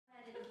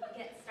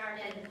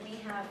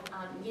have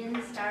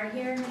Yin Star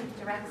here,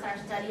 who directs our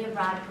study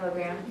abroad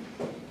program.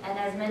 And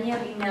as many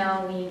of you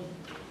know, we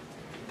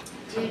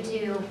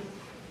do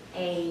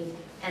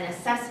an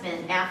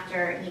assessment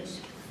after each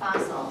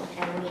fossil,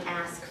 and we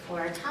ask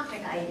for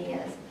topic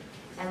ideas.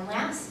 And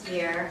last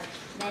year,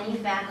 many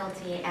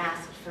faculty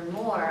asked for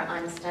more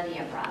on study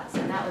abroad,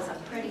 so that was a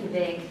pretty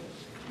big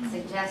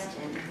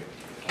suggestion.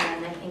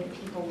 And I think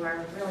people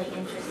were really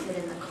interested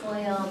in the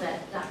coil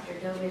that Dr.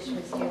 Dovish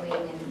was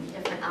doing and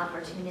different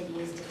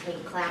opportunities to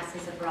take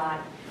classes abroad.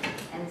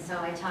 And so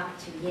I talked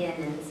to Yin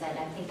and said,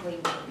 I think we,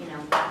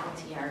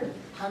 faculty are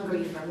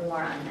hungry for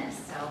more on this.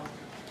 So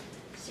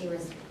she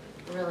was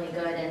really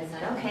good and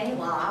said, okay,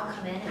 well, I'll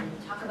come in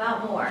and talk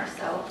about more.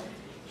 So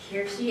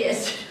here she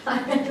is. So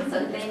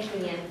thank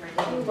you, Yin, for doing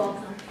this. You're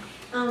welcome.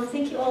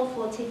 Thank you all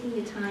for taking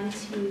the time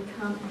to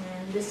come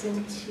and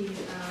listen to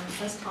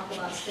us talk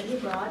about study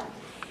abroad.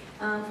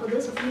 For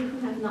those of you who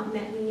have not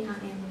met me, I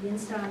am Yin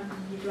Star. I'm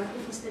the Director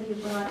for Study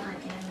Abroad. I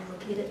am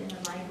located in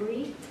the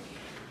library.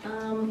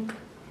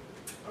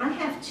 I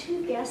have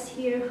two guests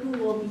here who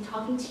will be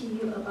talking to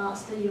you about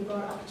study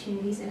abroad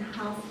opportunities and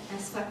how,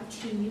 as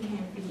faculty, you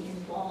can be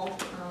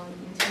involved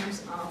in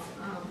terms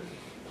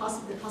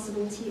of the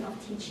possibility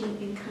of teaching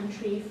in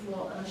country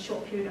for a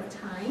short period of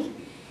time.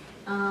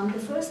 The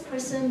first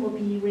person will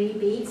be Ray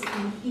Bates,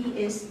 and he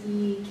is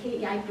the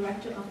KEI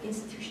Director of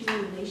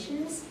Institutional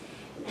Relations.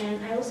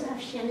 And I also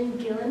have Shannon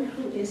Gillen,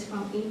 who is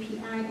from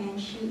API, and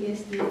she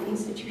is the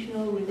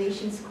Institutional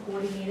Relations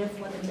Coordinator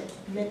for the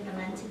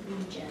Mid-Atlantic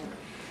region.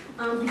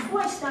 Before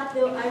I start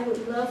though, I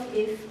would love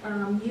if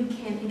you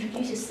can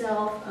introduce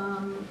yourself,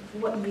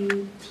 what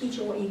you teach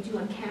or what you do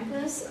on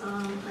campus.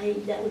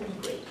 That would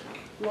be great.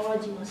 Laura,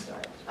 do you want to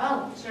start?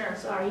 Oh, sure.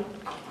 Sorry.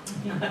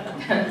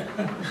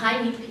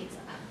 I need pizza.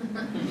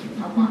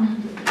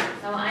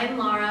 So I'm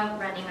Laura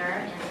Renninger,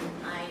 and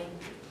I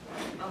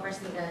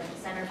oversee the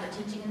Center for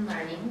Teaching and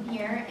Learning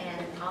here,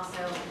 and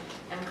also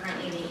am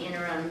currently the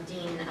interim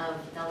dean of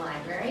the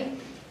library.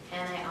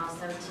 And I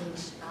also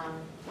teach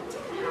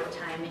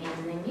half-time in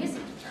the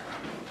music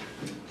department.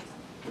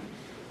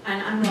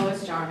 And I'm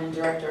Lois Jarman,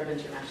 Director of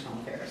International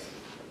Affairs.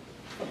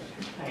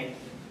 Hi,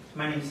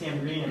 my name is Sam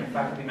Green. I'm a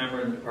faculty member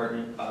in the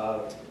Department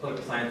of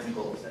Political Science and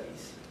Global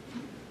Studies.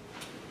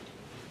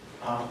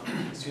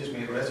 Excuse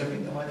me, Reza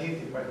Bintamadi,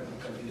 Department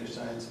of Computer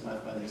Science,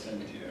 Mathematics,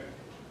 and Engineering.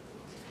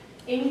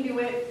 Amy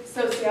Dewitt,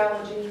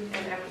 Sociology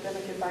and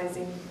Academic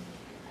Advising.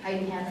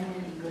 Heidi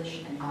Hanneman,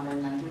 English and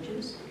Modern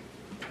Languages.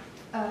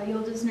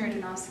 Yildiz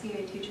Nerdinovsky,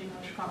 I teach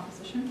English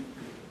composition.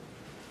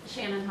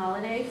 Shannon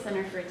Holliday,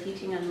 Center for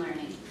Teaching and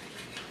Learning.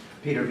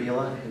 Peter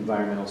Vila,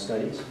 Environmental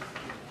Studies.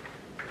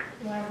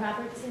 Laura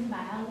Robertson,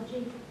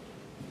 Biology.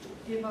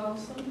 Eva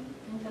Olson,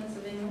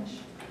 Intensive English.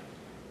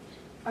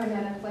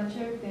 Arnetta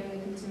Fletcher, Family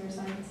Consumer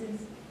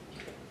Sciences.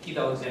 Keith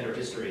Alexander,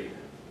 History.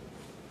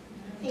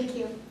 Thank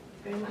you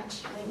very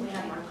much.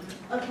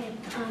 Okay.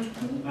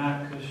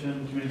 Matt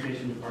Cushion,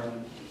 Communication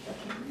Department.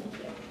 Okay, thank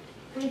you.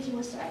 Where do you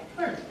want to start?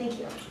 Sure. Thank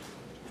you.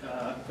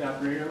 Good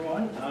afternoon,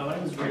 everyone. My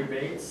name is Ray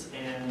Bates,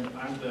 and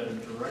I'm the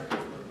Director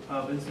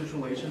of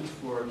Institutional Relations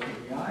for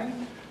KEI.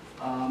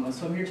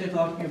 So I'm here today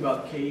talking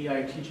about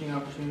KEI teaching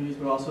opportunities,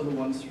 but also the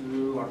ones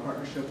through our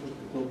partnership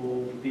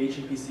with the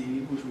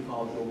HAPC, which we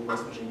call Global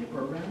West Virginia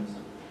Programs.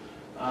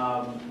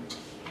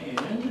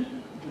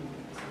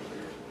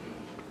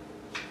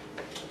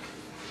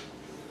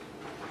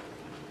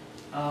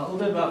 A little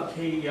bit about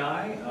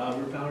KEI.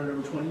 We were founded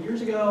over 20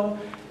 years ago,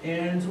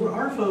 and what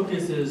our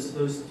focus is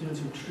those students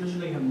who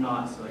traditionally have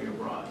not studied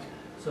abroad.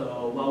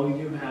 So while we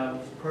do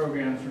have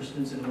programs for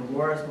students in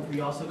liberal arts, but we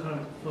also kind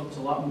of focus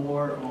a lot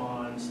more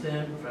on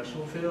STEM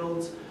professional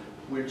fields,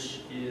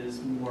 which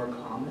is more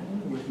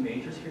common with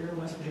majors here in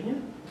West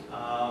Virginia.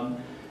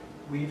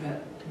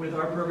 With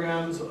our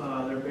programs,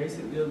 they're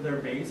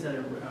based at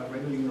a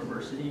regular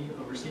university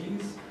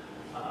overseas.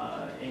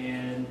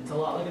 And it's a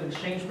lot like an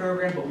exchange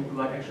program, but we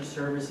provide extra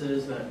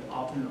services that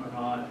often are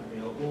not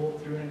available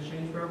through an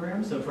exchange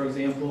program. So for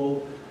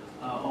example,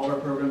 all our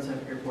programs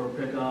have airport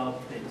pickup,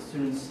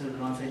 students have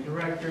an on-site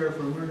director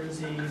for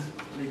emergencies,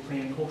 they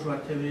plan cultural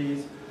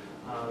activities,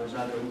 there's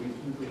either a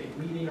weekly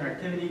meeting or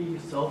activity,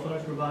 cell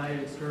phones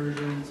provided,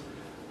 excursions,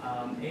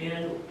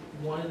 and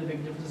one of the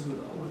big differences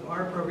with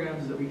our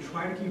programs is that we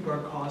try to keep our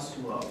costs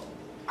low.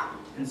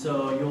 And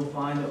so you'll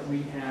find that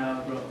we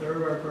have about a third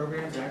of our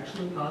programs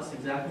actually cost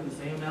exactly the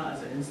same amount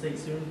as an in-state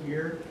student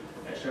here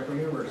at Shepherd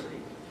University.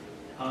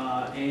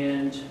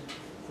 And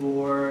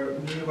for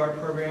many of our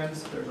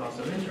programs, there's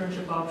also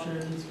internship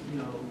options,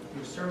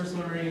 there's service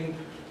learning,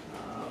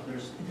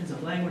 there's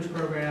intensive language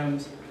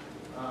programs.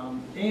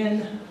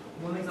 And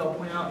one of the things I'll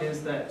point out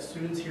is that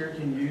students here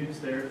can use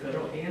their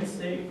federal and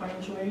state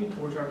financial aid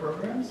towards our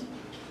programs.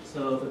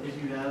 So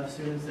if you have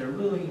students that are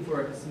really looking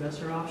for a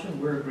semester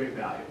option, we're a great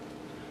value.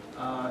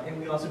 And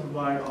we also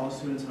provide all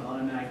students an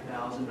automatic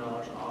 $1,000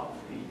 off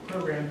the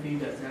program fee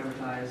that's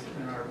advertised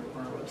on our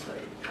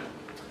website.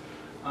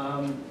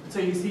 So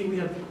you see we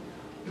have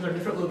our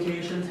different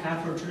locations,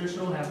 half for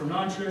traditional, half for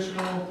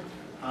non-traditional.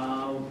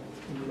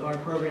 with our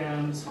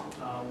programs,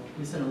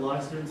 we send a lot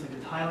of students like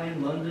to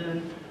Thailand,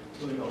 London,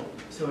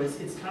 so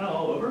it's kind of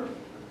all over.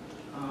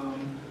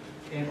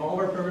 And all of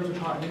our programs are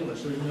taught in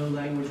English. There's no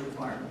language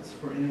requirements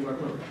for any of our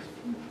programs.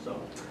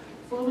 So,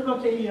 a little bit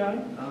about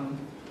KEI.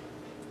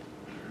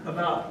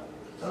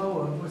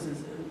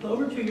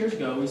 Over 2 years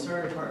ago, we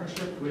started a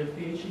partnership with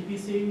the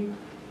HEPC.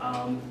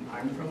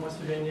 I'm from West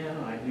Virginia.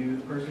 I knew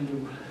the person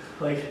who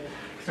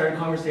started a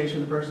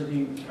conversation with the person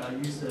who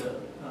used to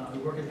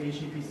work at the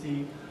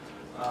HEPC.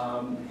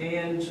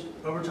 And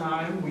over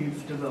time,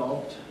 we've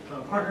developed a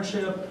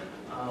partnership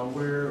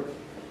where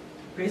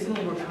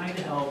basically we're trying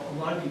to help a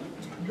lot of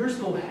your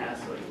school has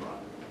study abroad,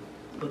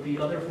 but the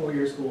other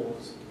four-year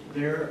schools,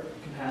 their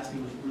capacity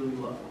was really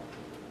low.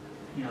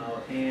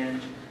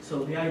 And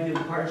so the idea of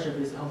the partnership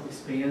is to help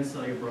expand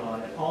study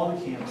abroad at all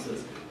the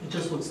campuses. It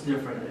just looks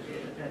different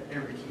at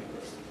every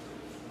campus.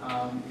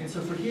 And so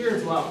for here,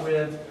 it's a lot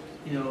with,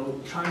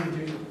 trying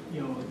to do,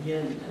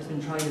 Yin has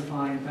been trying to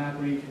find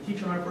faculty to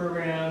teach on our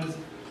programs.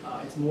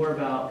 It's more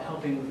about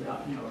helping with,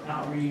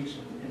 outreach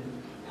and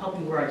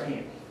helping where I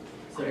can.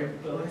 So,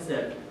 like I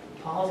said,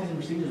 policies and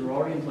procedures were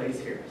already in place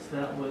here. So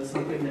that was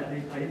something that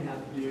I didn't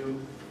have to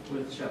do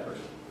with Shepherd.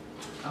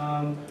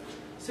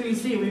 So you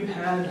see, we've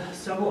had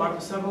several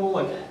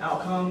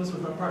outcomes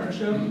with our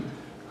partnership.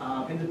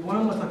 And the one I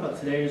want to talk about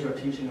today is our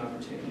teaching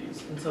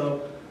opportunities. And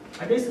so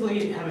I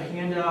basically have a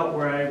handout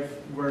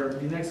where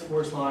the next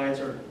 4 slides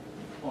are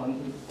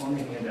on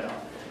the handout.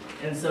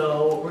 And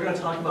so we're going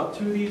to talk about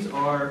 2 of these.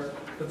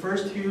 The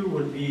first 2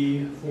 would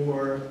be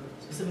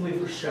specifically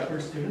for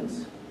Shepherd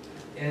students.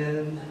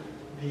 And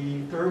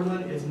the third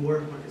one is more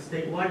like a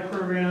statewide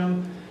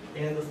program.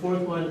 And the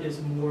fourth one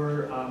is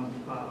more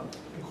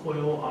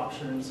COIL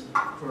options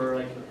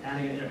for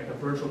adding a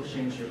virtual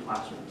exchange to your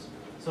classrooms.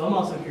 So I'm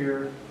also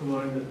here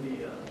promoting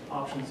the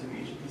options of the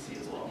HEPC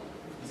as well.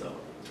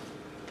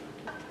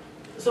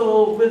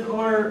 So with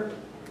our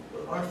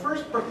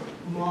first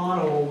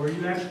model where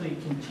you actually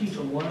can teach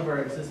on one of our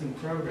existing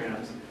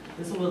programs,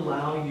 this will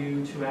allow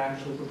you to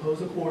actually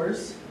propose a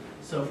course.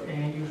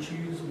 And you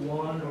choose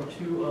 1 or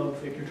 2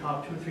 of your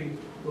top 2 or 3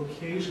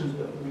 locations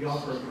that we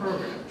offer a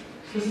program.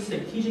 So this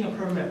is teaching a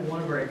program at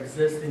one of our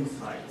existing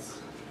sites.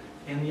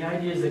 And the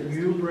idea is that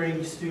you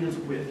bring students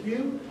with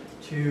you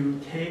to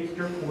take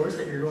your course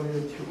that you're going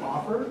to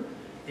offer.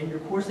 And your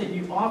course that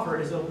you offer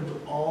is open to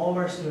all of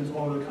our students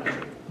all over the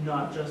country,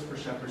 not just for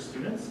Shepherd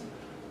students,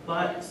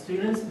 but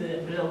students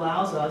that it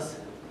allows us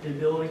the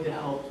ability to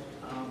help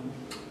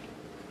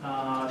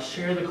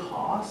share the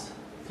cost,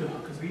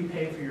 because we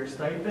pay for your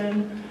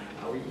stipend.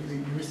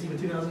 You receive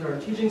a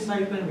 $2,000 teaching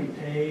stipend. We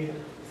pay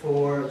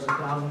for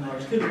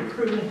 $1,000 student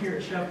recruitment here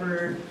at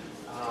Shepherd.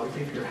 We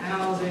pay for your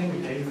housing.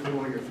 We pay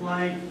for your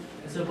flight.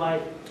 And so by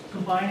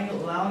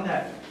allowing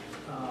that,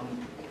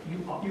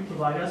 you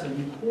provide us a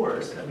new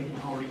course that we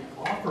can already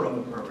offer on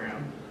the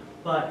program,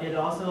 but it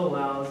also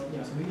allows,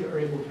 so we are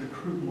able to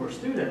recruit more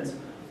students,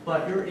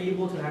 but you're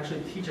able to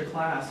actually teach a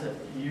class that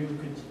you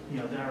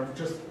could, that are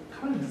just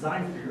kind of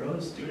designed for your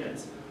own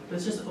students.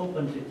 It's just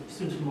open to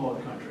students from all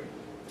over the country.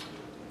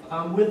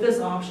 With this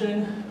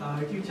option,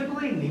 you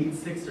typically need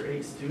 6 or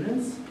 8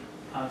 students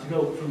to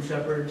go from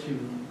Shepherd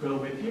to go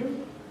with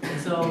you. And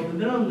so the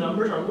minimum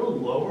numbers are a little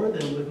lower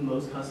than with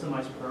most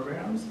customized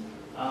programs.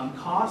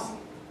 Costs,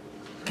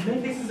 in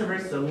many cases, are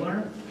very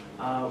similar.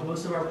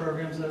 Most of our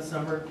programs in the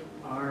summer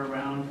are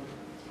around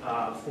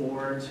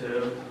 4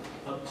 to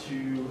up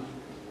to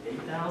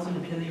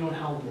 8,000, depending on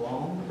how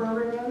long the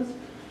program is.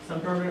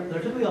 Some programs,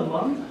 they're typically a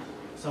month,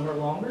 some are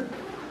longer.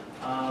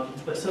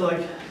 This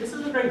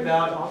is a great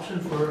valid option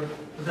for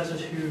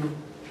professors who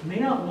may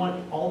not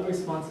want all the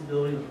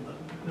responsibilities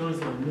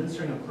of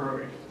administering a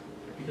program,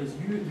 because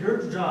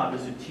your job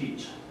is to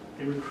teach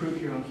and recruit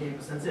here on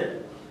campus. That's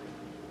it.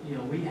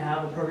 We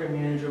have a program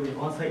manager, we have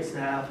on-site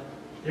staff.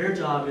 Their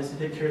job is to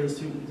take care of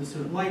the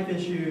student life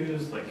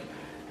issues,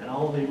 and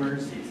all of the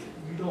emergencies.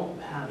 You don't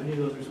have any of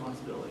those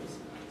responsibilities.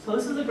 So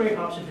this is a great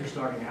option if you're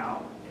starting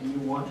out and you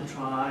want to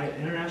try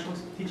an international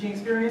teaching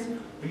experience,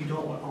 but you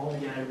don't want all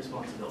the added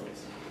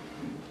responsibilities.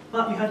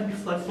 But you have to be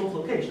flexible with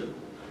location.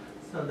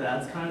 So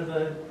that's kind of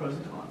the pros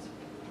and cons.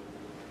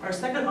 Our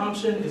second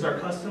option is our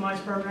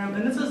customized program,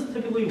 and this is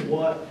typically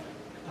what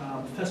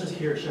professors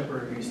here at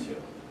Shepherd are used to.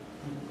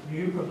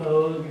 You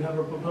have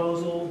a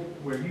proposal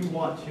where you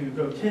want to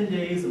go 10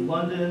 days in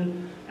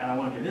London, and I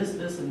want to do this,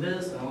 this, and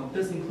this, and I want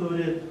this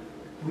included.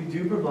 We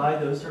do provide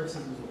those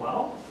services as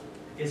well.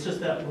 It's just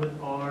that with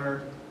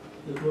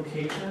the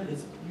location,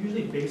 it's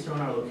usually based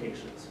on our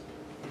locations.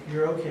 If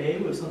you're okay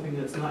with something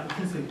that's not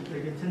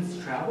intense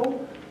to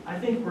travel, I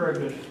think we're a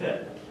good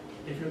fit.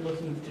 If you're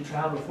looking to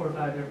travel to 4 or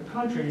 5 different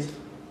countries,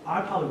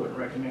 I probably wouldn't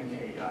recommend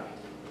KEI,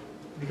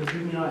 because we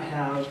may not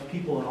have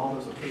people in all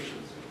those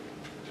locations.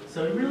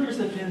 So it really just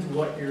depends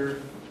what you're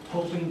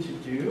hoping to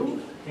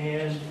do,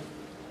 and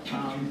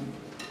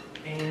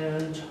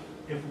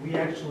if we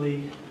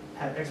actually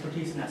have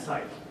expertise in that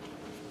site.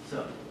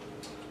 So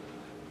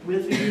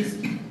with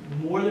these,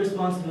 more the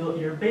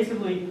responsibility,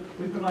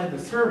 we provide the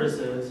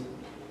services,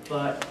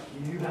 but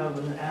you have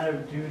an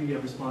added duty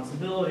of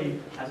responsibility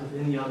as with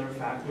any other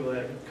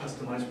faculty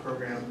customized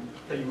program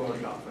that you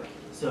already offer.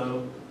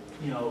 So,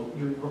 you know,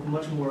 you work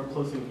much more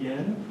closely with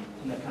Yin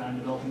in that kind of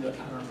developing that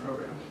kind of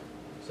program.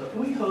 So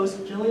we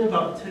host generally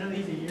about 10 of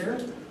these a year.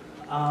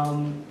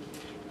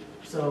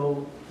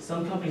 So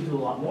some companies do a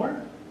lot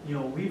more. You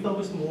know, we try to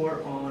focus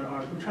more on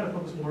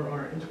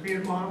our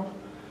integrated model,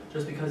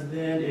 just because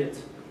then it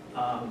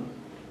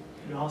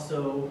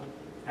also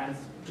adds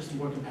just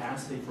more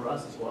capacity for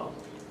us as well.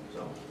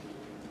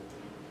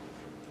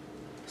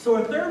 So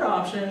our third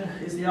option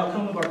is the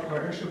outcome of our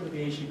partnership with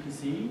the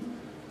HEPC.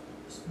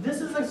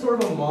 This is like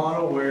sort of a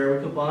model where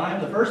we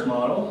combine the first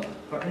model,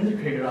 our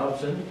integrated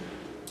option,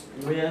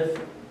 with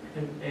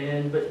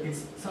but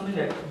it's something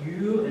that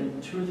you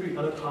and 2 or 3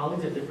 other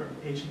colleagues at different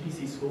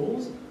HEPC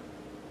schools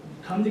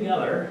come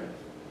together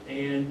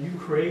and you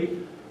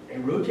create a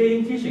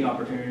rotating teaching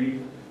opportunity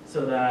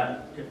so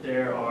that if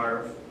there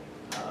are,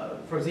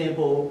 for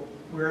example,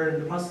 we're in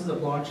the process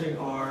of launching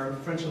our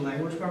French and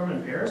language program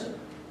in Paris.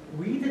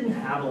 We didn't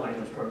have a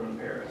language program in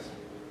Paris.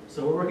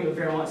 So we're working with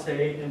Fairmont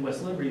State and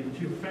West Liberty, the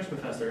 2 French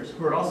professors,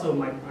 who are also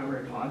my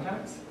primary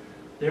contacts.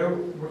 They're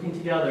working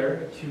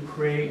together to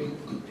create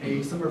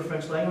a summer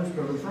French language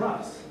program for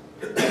us.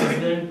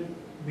 And then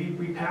we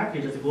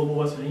repackage as a Global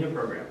West Virginia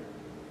program.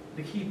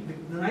 The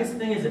nice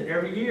thing is that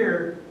every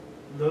year,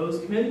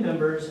 those committee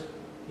members,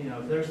 you know,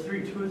 if there's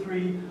 2 or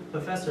 3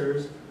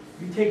 professors,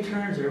 we take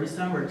turns every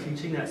summer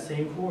teaching that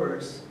same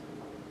course.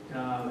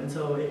 And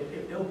so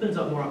it opens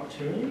up more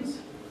opportunities.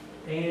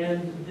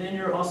 And then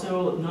you're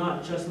also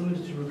not just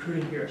limited to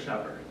recruiting here at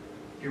Shepherd.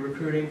 You're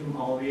recruiting from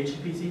all the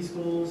HEPC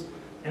schools,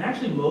 and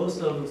actually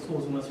most of the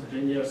schools in West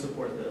Virginia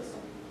support this.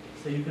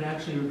 So you can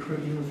actually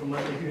recruit even from,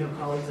 like, if you have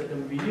colleagues at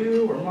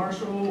MVU or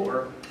Marshall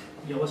or,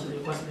 you know, West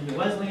Virginia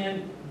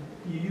Wesleyan,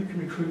 you can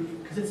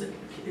recruit, because it's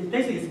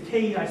basically it's a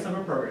KEI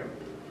summer program.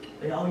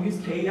 They all use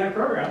KEI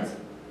programs.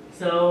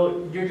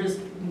 So you're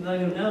just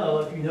letting them know,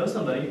 if you know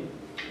somebody,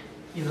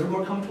 you know, they're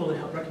more comfortable to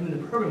help recommend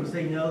the program because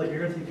they know that you're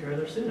going to take care of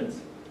their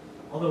students.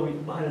 Although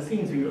behind the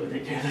scenes we really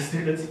take care of the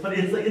students, but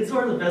it's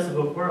sort of the best of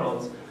both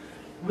worlds.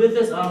 With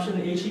this option,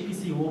 the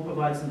HEPC will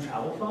provide some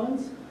travel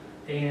funds,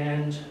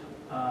 and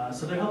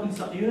so they're helping,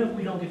 even if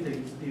we don't get the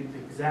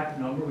exact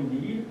number we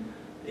need,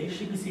 the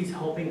HEPC is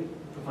helping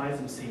provide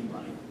some seed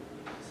money.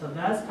 So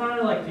that's kind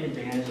of like the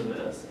advantage of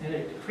this, and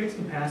it creates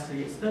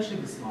capacity, especially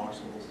with smaller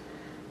schools.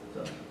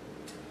 So,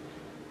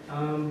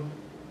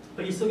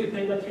 but you still get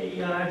paid by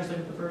KEI, just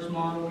like the first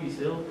model, you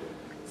still,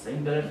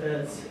 same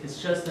benefits.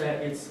 It's just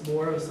that it's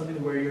more of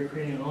something where you're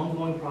creating an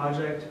ongoing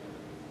project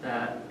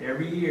that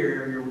every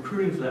year you're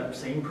recruiting for that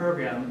same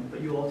program,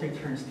 but you all take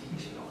turns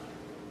teaching on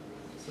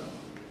it. So,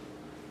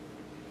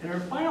 and our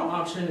final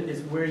option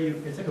is where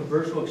it's like a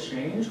virtual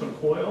exchange on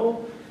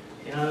COIL,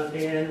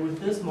 and with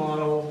this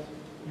model,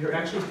 you're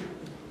actually,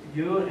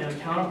 you and a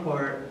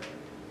counterpart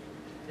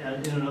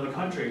in another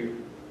country,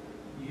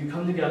 you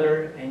come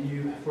together and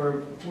you,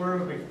 for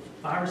like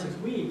 5 or 6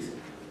 weeks,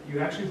 you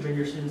actually bring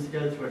your students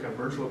together through like a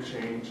virtual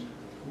exchange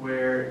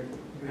where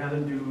you have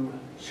them do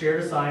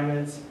shared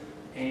assignments,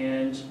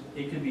 and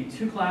it could be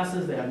 2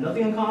 classes that have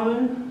nothing in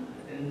common,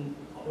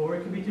 or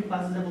it could be 2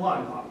 classes that have a lot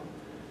in common.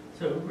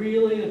 So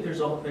really, there's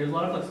a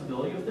lot of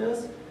flexibility with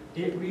this.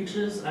 It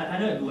reaches, I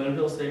know at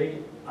Glenville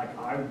State, like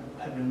I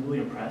have been really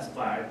impressed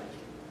by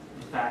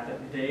the fact that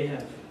they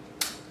have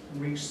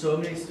reached so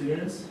many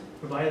students,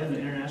 provided them an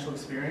international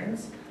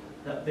experience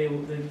that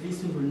these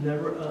students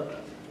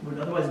would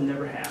otherwise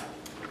never have.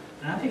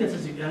 And I think that's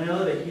just, I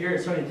know that here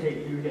it's starting to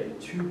take, you get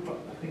 2,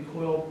 I think,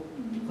 COIL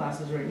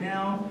classes right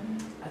now.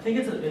 I think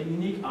it's a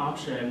unique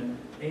option,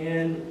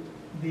 and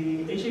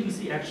the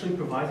HEPC actually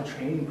provides a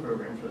training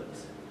program for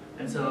this.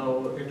 And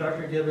so if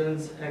Dr.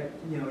 Gibbons,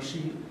 you know,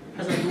 she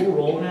has a dual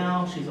role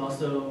now. She's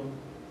also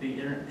the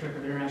Director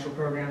of International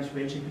Programs for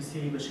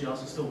HEPC, but she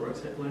also still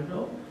works at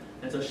Glenville.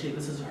 And so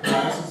this is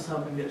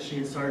something that she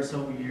had started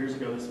several years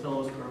ago, this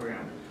Fellows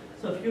Program.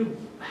 So if you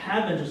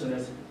have interest in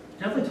this,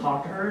 definitely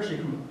talk to her. She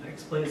can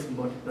explain this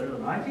much better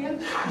than I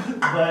can.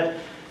 But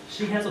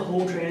she has a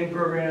whole training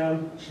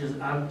program.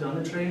 I've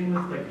done the training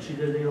with, like she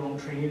did her own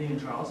training in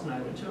Charleston.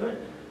 I went to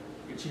it.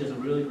 She does a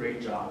really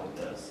great job with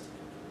this.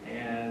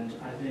 And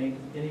I think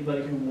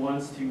anybody who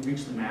wants to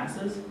reach the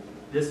masses,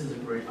 this is a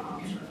great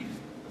option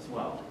as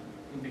well,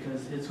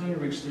 because it's going to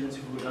reach students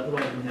who would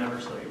otherwise never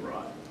study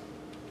abroad.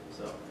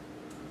 So,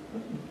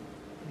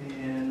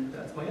 and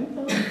that's my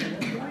info. That's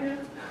what I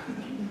have.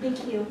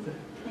 Thank you.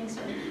 Thanks,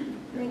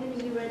 Megan,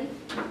 are you ready?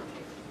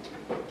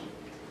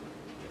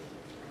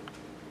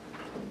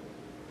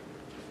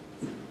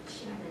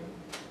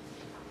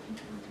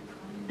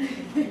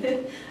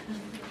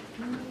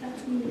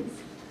 That's me.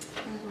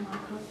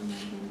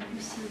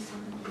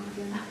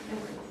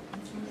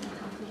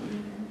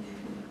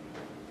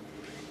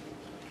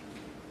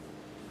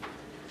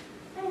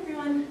 Hi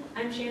everyone,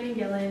 I'm Shannon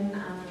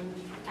Gillen.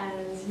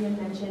 As Yin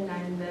mentioned,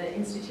 I'm the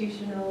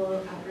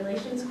Institutional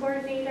Relations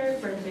Coordinator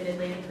for the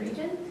Mid-Atlantic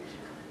region.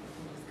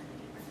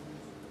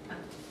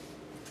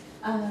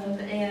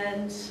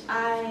 And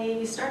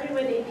I started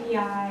with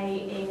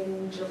API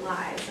in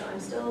July, so I'm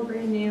still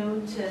brand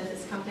new to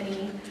this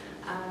company.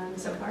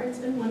 So far it's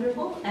been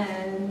wonderful,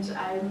 and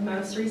I'm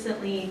most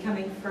recently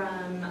coming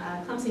from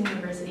Clemson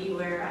University,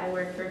 where I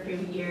worked for a few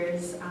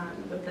years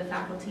with the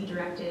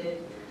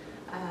faculty-directed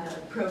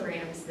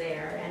programs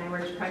there, and I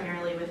worked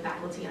primarily with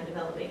faculty on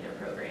developing their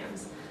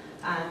programs.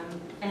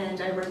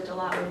 And I worked a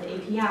lot with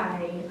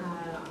API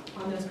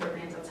on those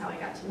programs. That's how I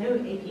got to know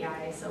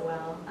API so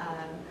well,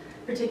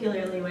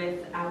 particularly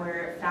with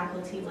our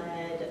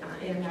faculty-led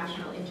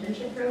international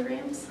internship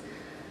programs.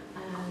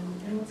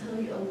 And I'll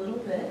tell you a little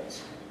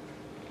bit.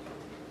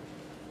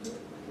 The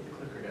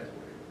clicker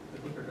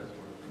does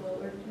work. Will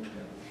it work?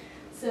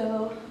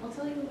 So I'll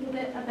tell you a little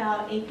bit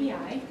about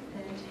API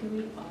and who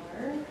we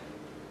are.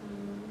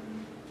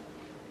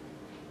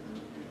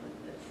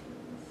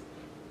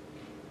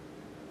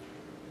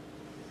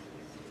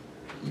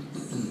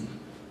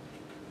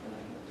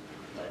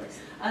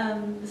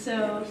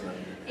 So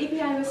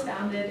API was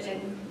founded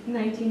in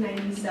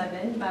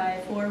 1997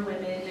 by 4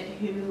 women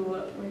who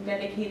were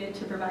dedicated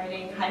to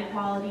providing high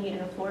quality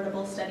and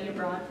affordable study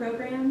abroad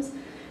programs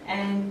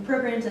and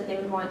programs that they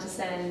would want to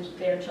send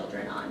their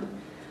children on.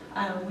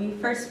 We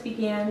first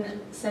began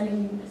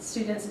sending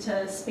students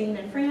to Spain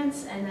and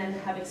France, and then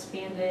have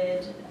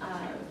expanded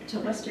to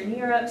Western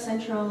Europe,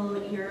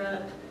 Central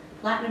Europe,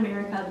 Latin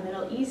America, the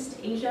Middle East,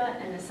 Asia,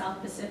 and the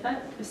South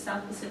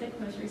Pacific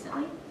most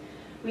recently.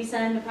 We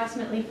send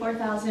approximately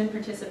 4,000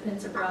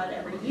 participants abroad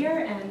every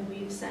year, and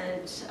we've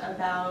sent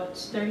about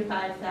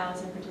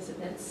 35,000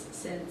 participants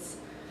since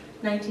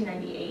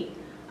 1998.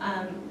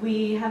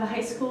 We have a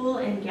high school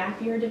and gap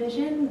year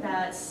division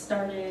that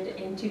started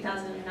in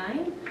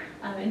 2009.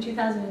 In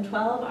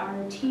 2012,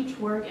 our teach,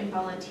 work, and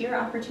volunteer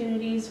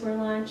opportunities were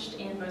launched,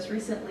 and most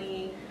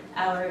recently,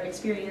 our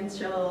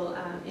experiential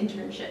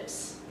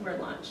internships were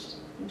launched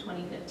in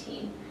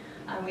 2015.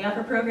 We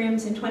offer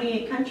programs in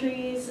 28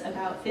 countries,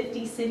 about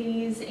 50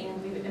 cities,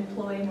 and we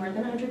employ more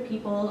than 100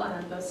 people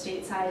both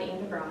stateside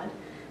and abroad.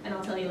 And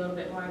I'll tell you a little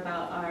bit more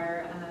about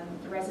our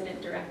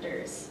resident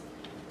directors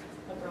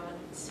abroad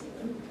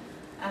soon.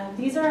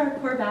 These are our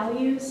core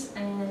values,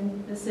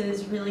 and this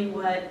is really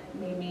what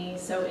made me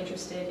so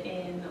interested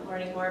in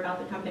learning more about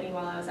the company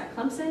while I was at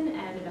Clemson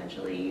and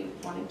eventually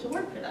wanting to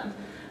work for them.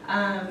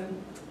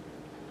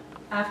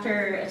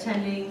 After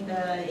attending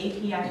the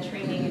API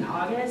training in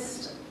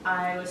August,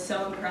 I was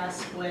so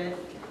impressed with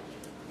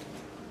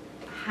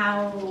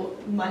how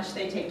much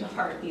they take to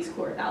heart these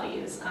core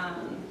values.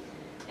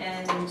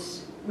 And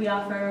we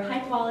offer high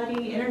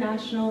quality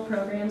international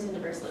programs in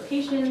diverse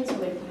locations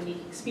with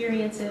unique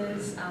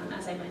experiences.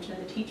 As I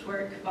mentioned, the teach,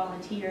 work,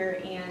 volunteer,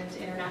 and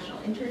international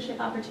internship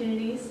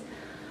opportunities.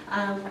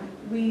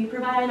 We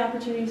provide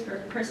opportunities for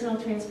personal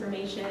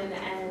transformation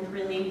and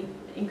really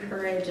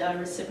encourage a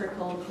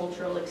reciprocal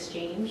cultural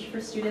exchange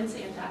for students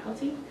and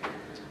faculty.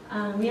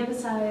 We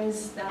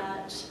emphasize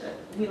that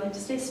we like to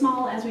stay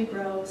small as we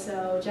grow.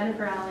 So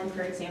Jennifer Allen,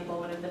 for example,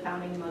 one of the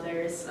founding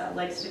mothers,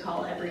 likes to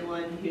call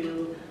everyone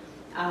who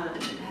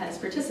has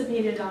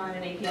participated on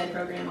an API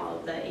program, all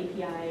of the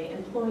API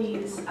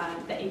employees,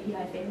 the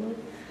API family.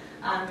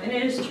 And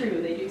it is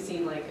true, they do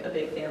seem like a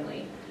big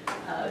family.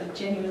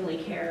 Genuinely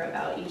care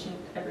about each and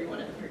every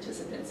one of the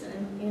participants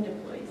and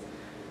employees.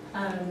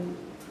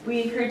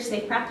 We encourage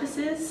safe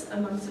practices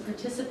amongst the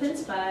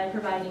participants by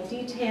providing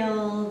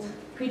detailed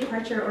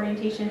pre-departure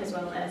orientation as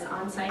well as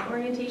on-site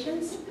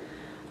orientations.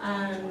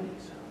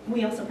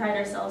 We also pride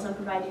ourselves on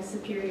providing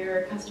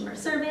superior customer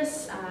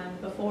service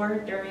before,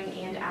 during,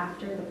 and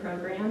after the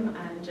program,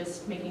 and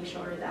just making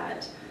sure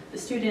that the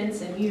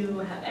students and you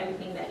have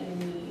everything that you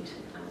need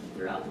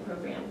throughout the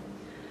program.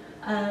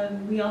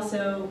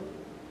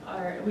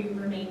 We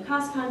remain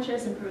cost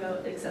conscious and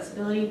promote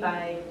accessibility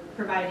by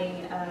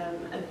providing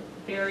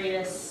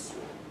various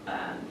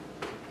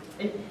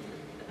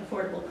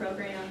affordable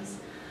programs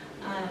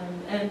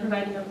and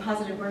providing a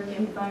positive work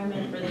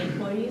environment for the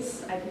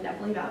employees. I can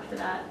definitely vouch for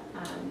that.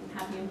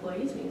 Happy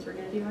employees means we're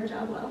going to do our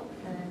job well,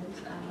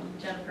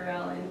 and Jennifer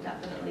Allen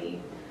definitely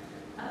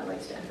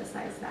likes to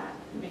emphasize that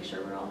and make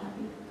sure we're all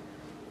happy.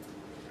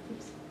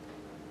 Oops.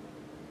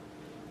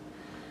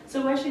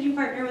 So why should you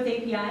partner with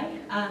API?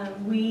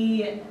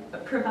 We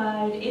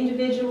provide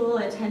individual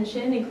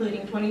attention,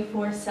 including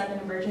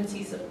 24/7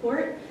 emergency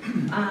support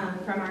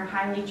from our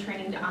highly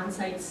trained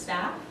on-site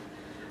staff.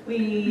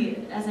 We,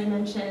 as I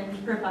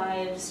mentioned,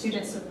 provide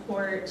student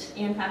support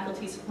and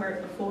faculty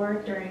support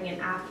before, during,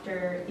 and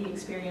after the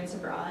experience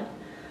abroad.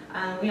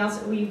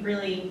 We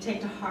really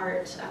take to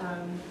heart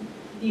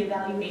the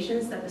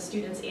evaluations that the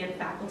students and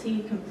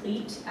faculty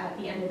complete at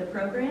the end of the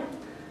program.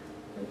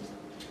 Oops.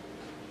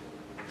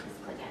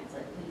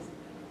 Please.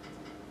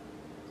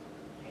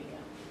 There you go.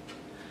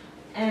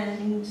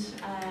 And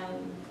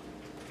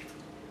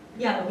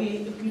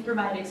we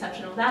provide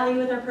exceptional value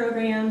with our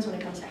programs when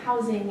it comes to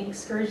housing,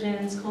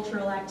 excursions,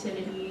 cultural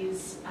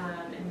activities,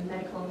 and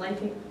medical and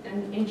life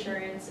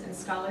insurance and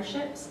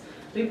scholarships.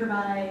 We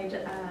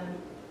provide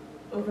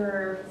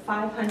over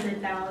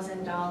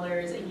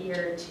 $500,000 a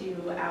year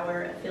to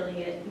our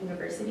affiliate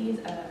universities,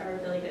 our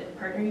affiliate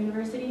partner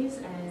universities,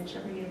 and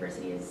Shepherd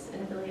University is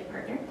an affiliate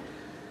partner.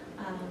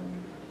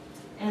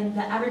 And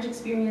the average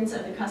experience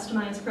of the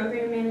customized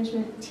program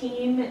management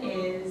team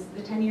is,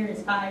 the tenure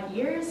is 5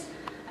 years,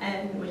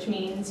 and which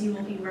means you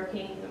will be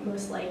working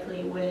most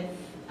likely with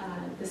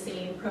the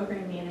same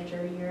program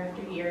manager year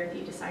after year if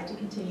you decide to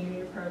continue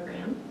your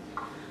program.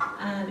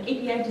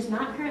 API does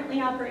not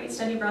currently operate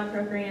study abroad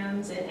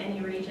programs in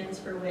any regions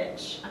for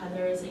which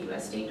there is a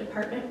U.S. State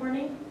Department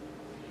warning.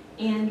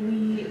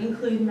 And we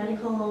include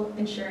medical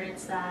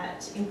insurance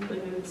that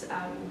includes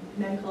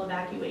medical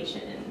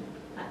evacuation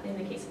in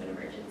the case of an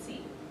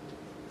emergency.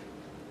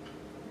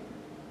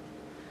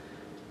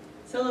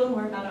 So a little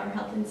more about our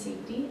health and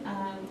safety.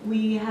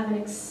 We have an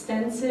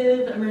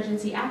extensive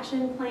emergency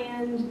action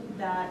plan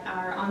that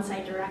our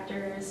on-site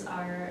directors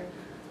are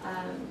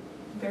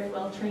very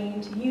well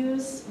trained to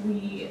use.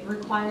 We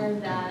require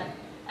that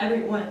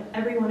every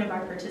one of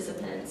our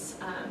participants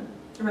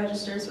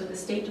registers with the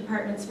State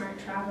Department Smart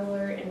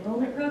Traveler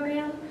Enrollment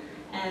Program,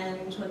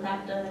 and what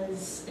that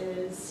does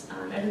is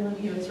everyone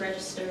who is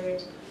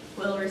registered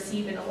will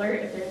receive an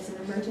alert if there's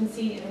an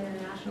emergency, an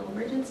international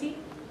emergency.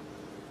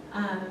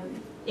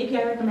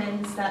 API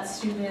recommends that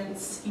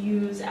students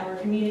use our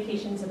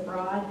Communications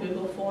Abroad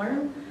Google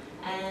form,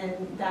 and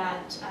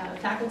that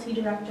faculty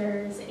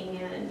directors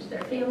and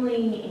their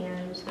family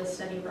and the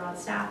study abroad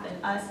staff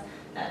and us,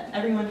 that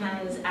everyone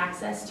has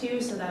access to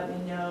so that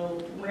we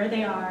know where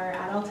they are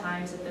at all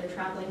times if they're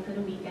traveling for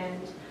the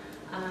weekend.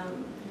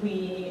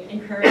 We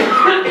encourage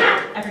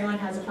that everyone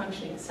has a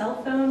functioning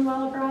cell phone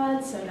while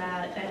abroad, so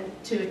that, and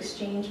to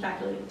exchange,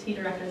 faculty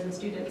directors and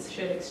students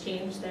should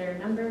exchange their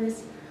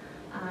numbers,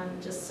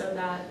 just so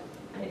that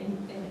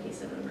in the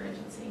case of an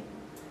emergency.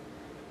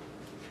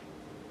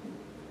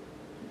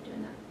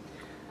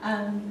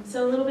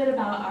 So a little bit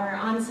about our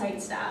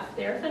on-site staff.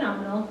 They're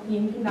phenomenal.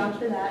 You can vouch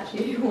for that.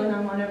 She went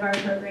on one of our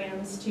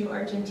programs to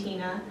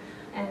Argentina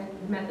and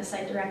met the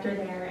site director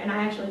there. And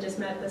I actually just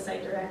met the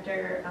site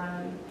director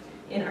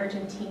in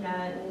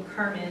Argentina, in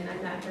Carmen.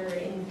 I met her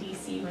in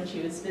DC when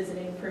she was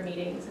visiting for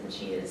meetings, and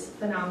she is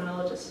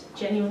phenomenal, just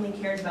genuinely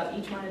cares about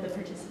each one of the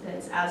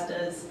participants, as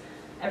does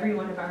every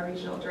one of our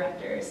regional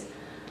directors,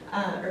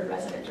 or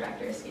resident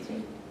directors, excuse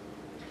me.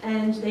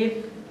 And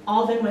they've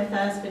all been with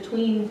us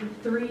between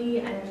 3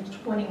 and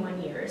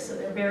 21 years, so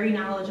they're very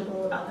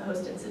knowledgeable about the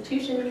host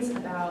institutions,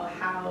 about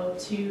how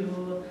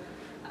to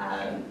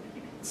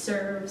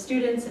serve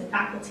students and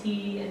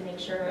faculty and make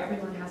sure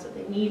everyone has what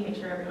they need, make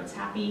sure everyone's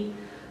happy.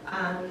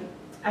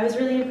 I was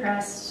really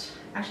impressed.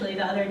 Actually,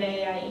 the other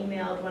day I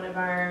emailed one of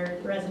our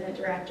resident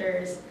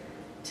directors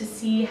to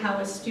see how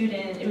a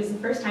student, it was the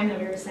first time that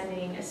we were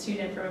sending a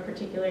student from a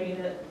particular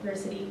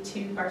university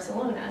to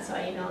Barcelona, so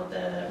I emailed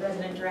the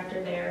resident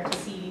director there to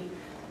see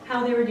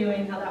how they were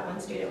doing, how that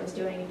one student was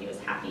doing, if he was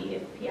happy,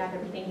 if he had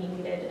everything he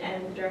needed.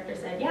 And the director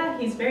said, yeah,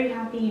 he's very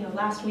happy. You know,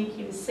 last week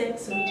he was sick,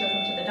 so we took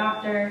him to the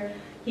doctor.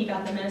 He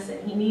got the medicine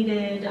he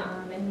needed,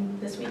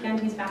 and this weekend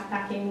he's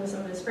backpacking with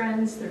some of his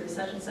friends through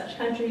such and such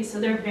countries. So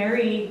they're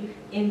very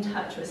in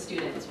touch with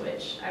students,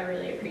 which I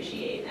really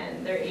appreciate,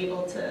 and they're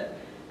able to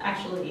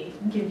actually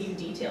give you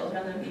details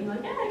rather than being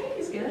like, yeah, I think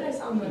he's good, I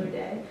saw him the other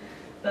day.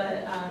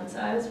 But, so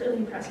I was really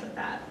impressed with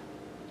that.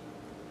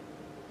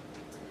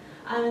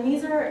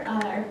 These are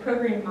our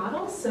program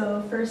models.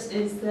 So first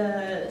is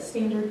the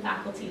standard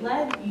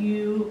faculty-led.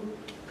 You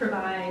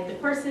provide the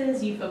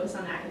courses, you focus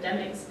on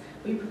academics,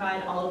 we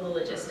provide all of the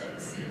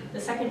logistics. The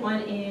second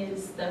one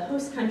is the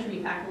host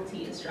country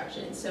faculty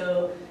instruction.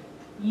 So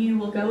you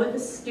will go with the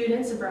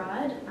students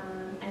abroad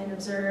and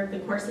observe the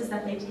courses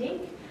that they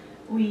take.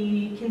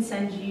 We can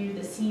send you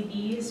the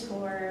CVs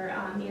for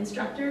the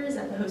instructors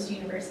at the host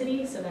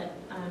university so that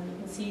you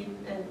can see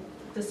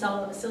the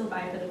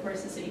syllabi for the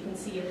courses so you can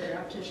see if they're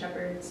up to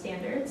Shepherd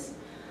standards.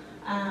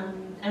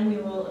 And we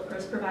will, of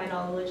course, provide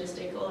all the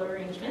logistical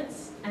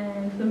arrangements.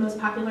 And the most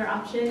popular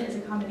option is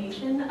a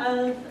combination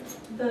of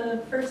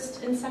the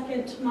first and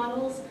second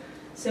models.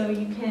 So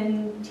you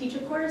can teach a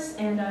course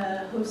and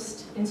a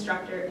host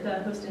instructor,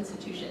 the host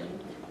institution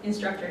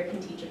instructor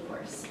can teach a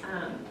course.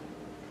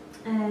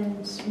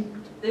 And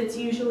it's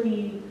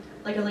usually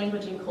like a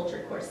language and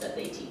culture course that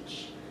they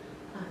teach,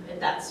 if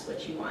that's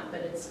what you want, but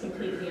it's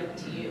completely up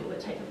to you what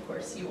type of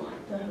course you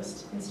want the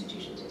host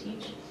institution to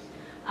teach.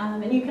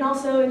 And you can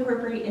also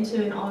incorporate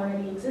into an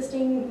already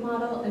existing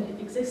model, an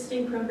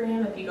existing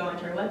program. If you go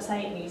onto our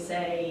website and you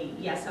say,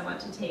 yes, I want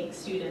to take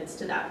students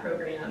to that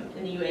program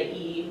in the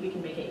UAE, we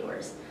can make it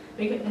yours.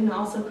 We can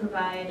also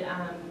provide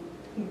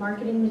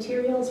marketing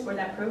materials for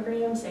that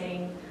program,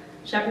 saying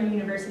Shepherd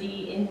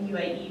University in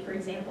UAE, for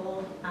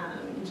example,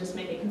 and just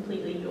make it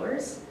completely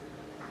yours.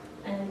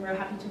 And we're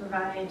happy to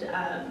provide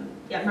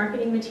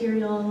marketing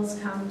materials,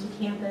 come to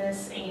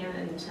campus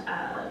and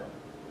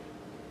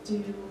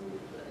do,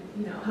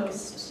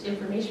 host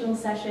informational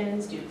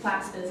sessions, do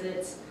class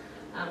visits,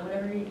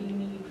 whatever you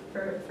need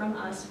from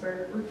us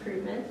for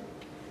recruitment.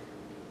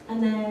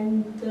 And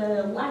then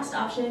the last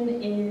option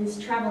is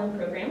traveling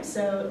programs.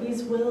 So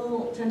these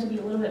will tend to be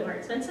a little bit more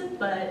expensive,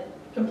 but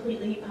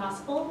completely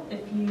possible if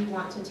you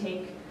want to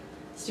take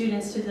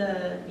students to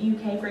the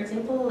UK, for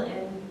example,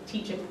 and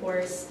teach a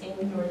course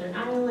in Northern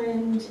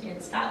Ireland,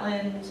 in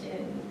Scotland,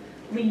 in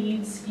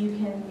Leeds. You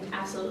can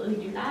absolutely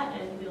do that,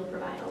 and we'll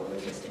provide all the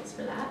logistics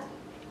for that.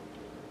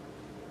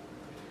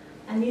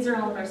 And these are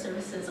all of our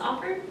services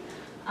offered.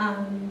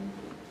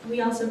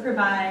 We also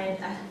provide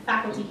a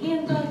faculty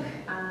handbook,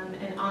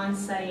 an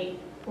on-site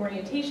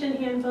orientation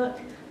handbook,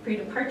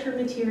 pre-departure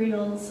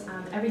materials,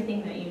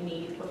 everything that you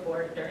need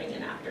before, during,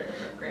 and after the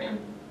program.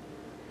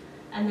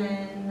 And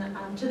then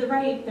to the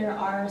right, there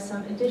are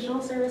some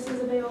additional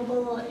services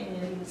available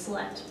in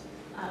select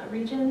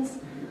regions,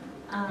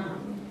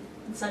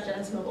 such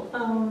as mobile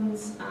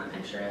phones,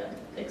 extra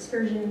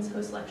excursions,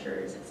 host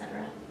lectures,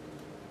 etc.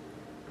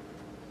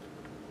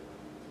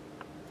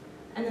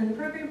 And then the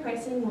program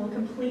pricing will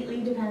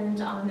completely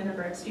depend on the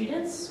number of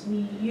students.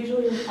 We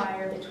usually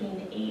require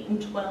between 8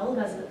 and 12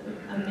 as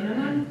a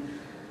minimum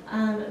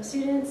of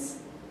students.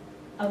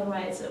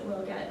 Otherwise, it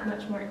will get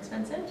much more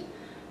expensive.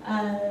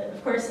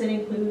 Of course, it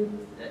includes,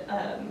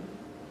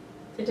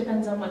 it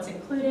depends on what's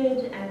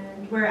included,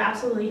 and we're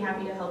absolutely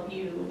happy to help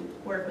you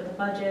work with a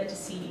budget to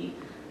see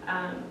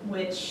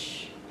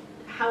which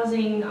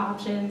housing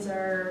options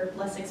are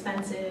less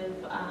expensive,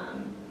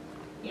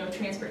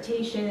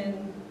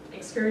 transportation,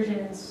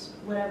 excursions,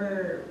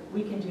 whatever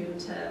we can do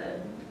to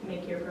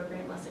make your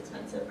program less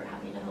expensive, we're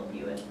happy to help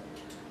you with.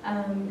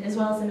 As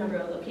well as the number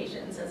of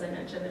locations. As I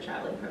mentioned, the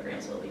traveling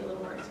programs will be a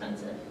little more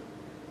expensive.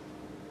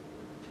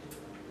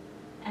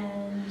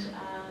 And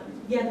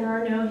yeah, there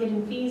are no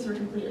hidden fees. We're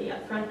completely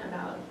upfront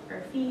about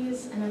our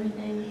fees and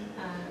everything.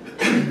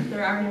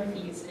 There are no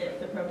fees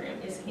if the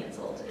program is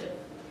canceled, if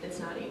it's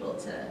not able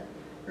to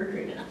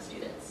recruit enough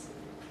students.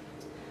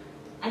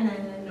 And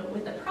then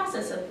with the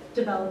process of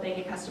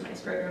developing a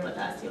customized program with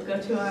us, you'll go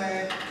to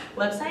our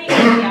website,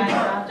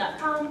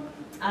 apiabroad.com.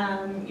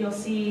 You'll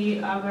see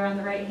over on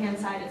the right-hand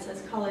side it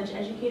says College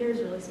Educators,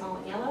 really small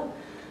and yellow.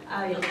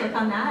 You'll click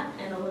on that,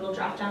 and a little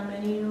drop-down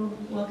menu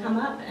will come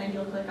up, and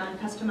you'll click on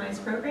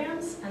Customized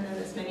Programs, and then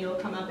this menu will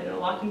come up, and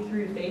it'll walk you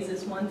through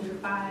phases 1 through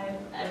 5,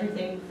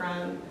 everything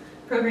from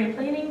program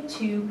planning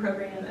to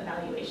program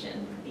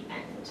evaluation at the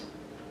end.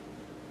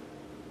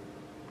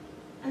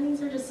 And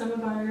these are just some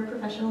of our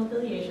professional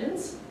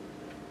affiliations.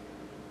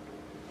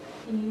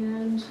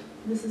 And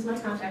this is my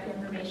contact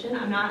information.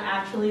 I'm not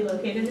actually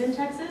located in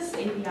Texas.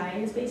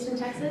 API is based in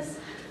Texas.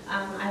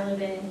 I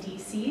live in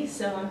DC,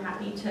 so I'm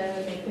happy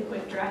to make the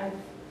quick drive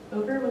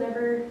over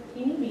whenever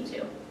you need me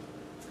to.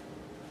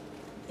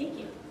 Thank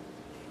you.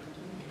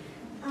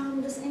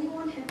 Does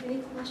anyone have any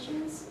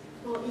questions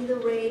for either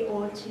Ray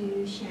or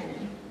to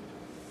Shannon?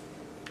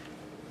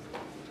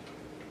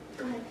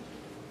 Go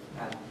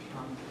ahead.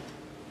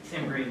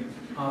 Sam Green.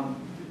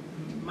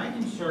 My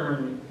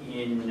concern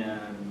in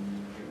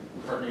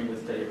partnering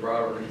with study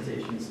abroad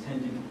organizations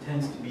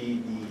tends to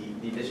be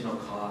the additional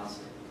cost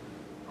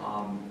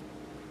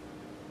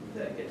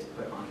that gets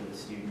put onto the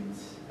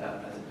students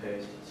as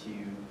opposed to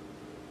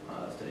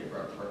study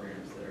abroad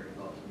programs that are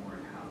developed more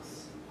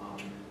in-house.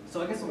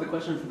 So I guess my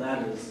question for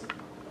that is,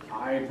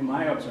 from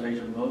my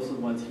observation, most of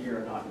the ones here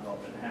are not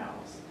developed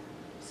in-house.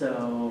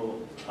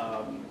 So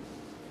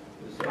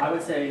I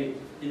would say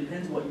it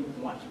depends what you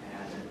want to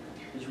add in.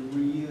 Is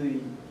really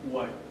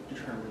what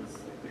determines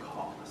the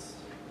cost.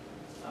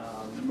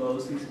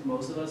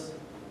 Most of us,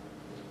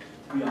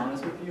 to be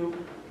honest with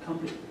you,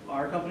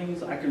 our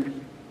companies,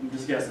 I'm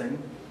just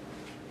guessing,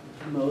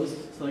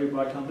 most study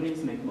abroad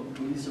companies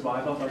we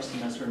survive off our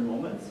semester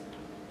enrollments,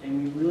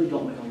 and we really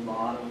don't make a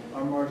lot of,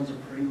 our margins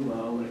are pretty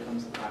low when it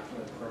comes to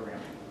actual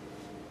programming.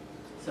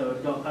 So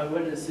I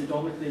wouldn't assume,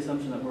 don't make the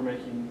assumption that we're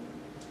making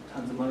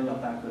tons of money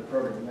off backlit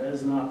programming. That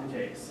is not the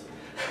case.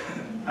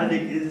 I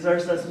think it's our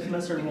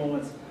semester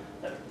enrollments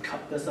that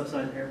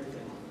subsidize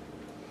everything.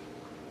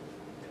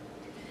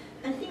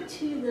 I think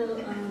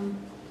too,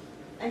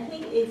 I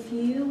think if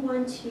you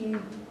want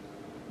to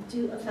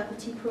do a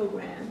faculty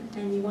program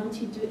and you want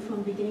to do it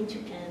from beginning to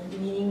end,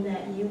 meaning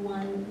that you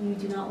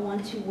do not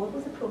want to work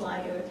with a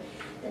provider,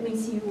 that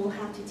means you will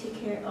have to take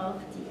care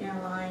of the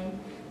airline,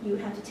 you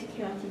have to take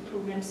care of the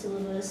program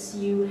syllabus,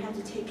 you have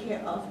to take care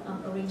of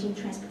arranging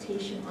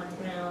transportation on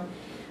ground,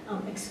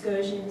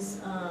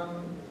 excursions,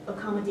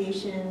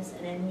 accommodations,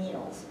 and then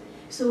meals.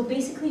 So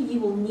basically you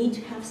will need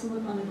to have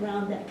someone on the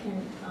ground that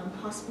can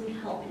possibly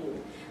help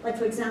you. Like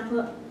for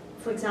example,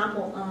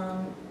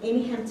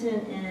 Amy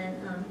Hampton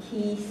and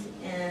Keith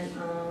and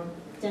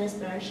Dennis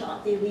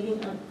Baranshot, they're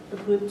leading a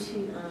group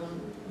to,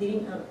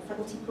 leading a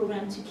faculty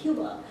program to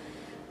Cuba.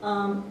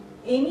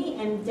 Amy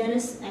and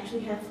Dennis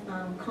actually have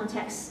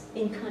contacts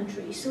in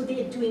country, so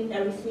they're doing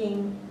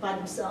everything by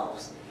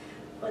themselves,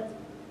 but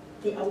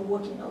they are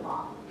working a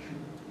lot.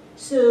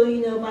 So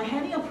by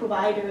having a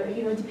provider,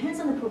 it depends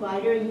on the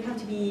provider. You have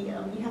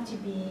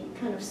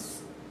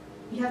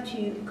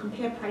to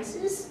compare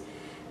prices.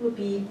 Would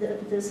be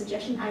the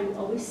suggestion I would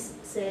always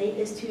say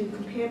is to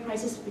compare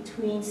prices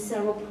between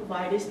several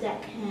providers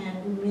that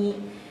can meet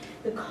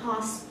the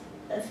cost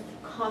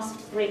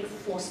break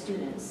for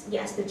students.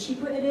 Yes, the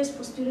cheaper it is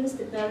for students,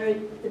 the better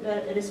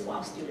it is for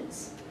our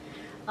students.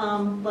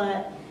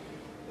 But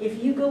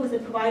if you go with a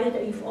provider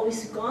that you've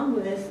always gone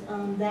with,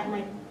 that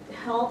might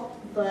help,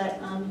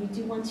 but you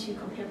do want to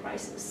compare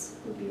prices,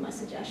 would be my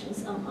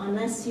suggestions.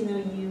 Unless,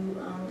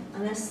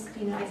 unless,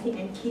 I think,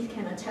 and Keith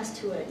can attest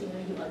to it, you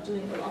are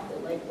doing a lot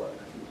of the legwork.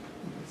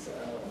 So.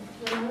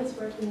 When I was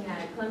working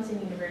at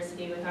Clemson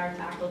University with our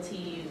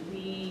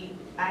faculty,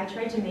 I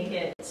tried to make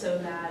it so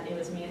that it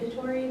was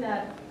mandatory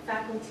that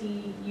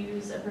faculty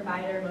use a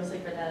provider, mostly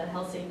for the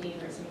health, safety,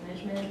 and risk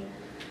management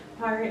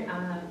part,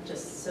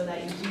 just so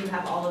that you do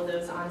have all of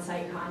those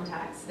on-site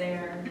contacts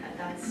there.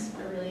 That's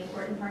a really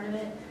important part of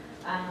it.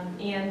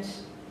 And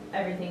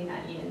everything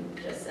that Ian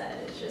just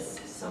said is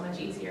just so much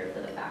easier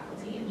for the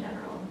faculty in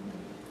general.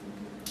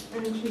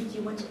 And Keith, do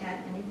you want to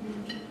add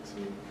anything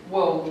to?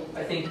 Well,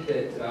 I think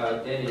that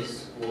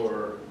Dennis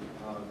or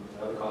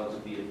other colleagues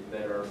would be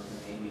better,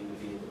 Amy would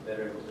be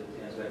better able to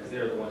answer that, because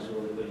they're the ones who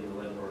are really putting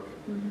the legwork.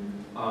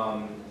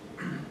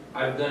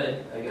 I've done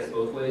it, I guess,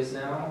 both ways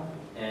now,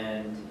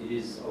 and it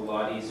is a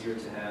lot easier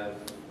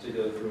to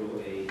go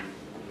through a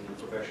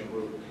professional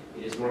group.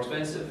 It is more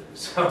expensive,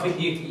 so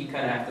you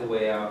kind of have to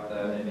weigh out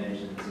the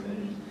advantages and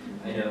disadvantages.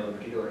 I know in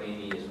particular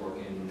Amy is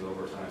working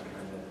overtime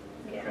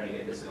trying to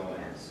get this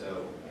going,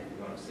 so if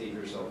you want to save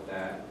yourself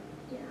that.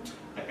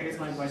 I guess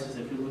my advice is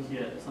if you're looking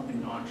at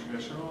something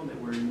non-traditional, that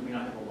where you may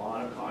not have a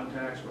lot of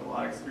contacts or a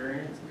lot of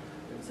experience,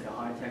 if it's like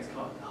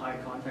a high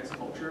context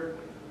culture,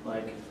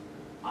 like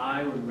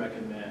I would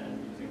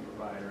recommend using a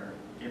provider.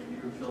 If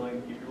you're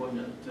going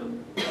to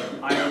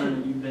Ireland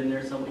and you've been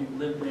there, you've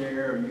lived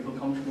there, or you feel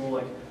comfortable,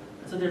 like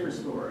that's a different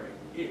story.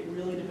 It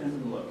really depends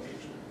on the location.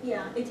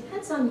 Yeah, it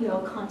depends on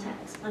your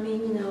contacts. I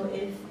mean,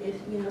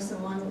 if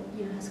someone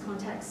has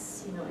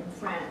contacts in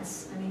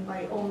France, I mean,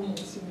 by all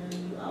means,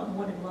 you are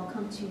more than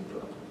welcome to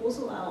put a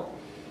proposal out,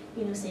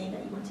 saying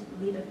that you want to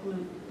lead a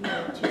group,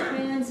 to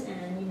France,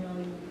 and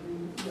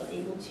you're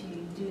able to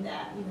do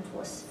that,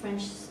 for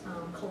French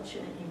culture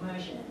and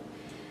immersion.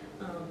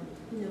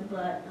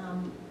 But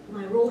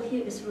my role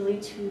here is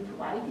really to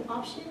provide the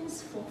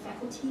options for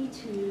faculty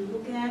to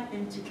look at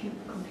and to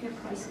compare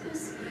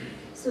prices.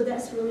 So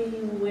that's really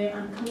where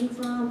I'm coming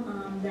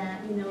from,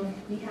 that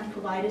we have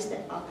providers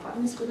that are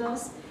partners with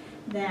us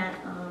that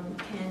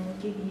can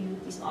give you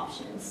these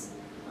options.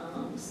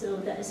 So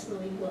that is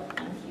really what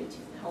I'm here to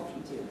help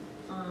you do.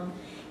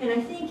 And I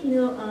think,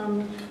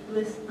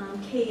 with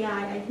KI,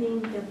 I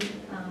think that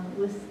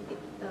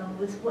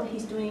with what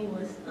he's doing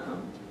with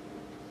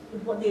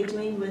what they're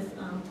doing with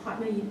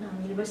partner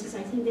universities,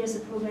 I think there's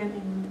a program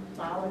in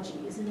biology,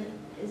 isn't it?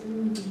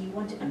 Isn't the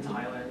one to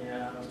Thailand,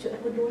 yeah. To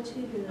Ecuador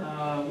too?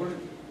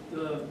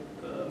 The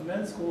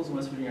med schools in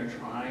West Virginia are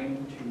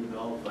trying to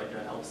develop like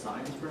a health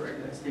science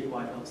program, a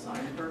statewide health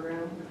science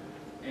program,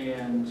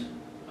 and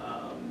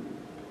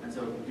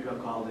so we do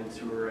have colleagues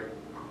who are,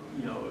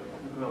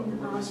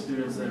 who have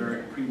students that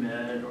are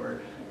pre-med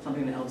or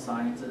something in the health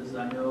sciences.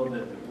 I know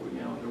that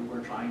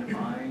we're trying to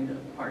find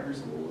partner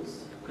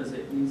schools, because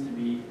it needs to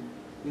be,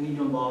 we need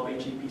to involve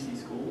HAPC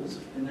schools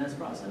in this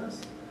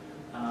process.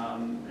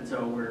 And so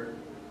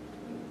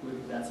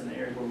that's an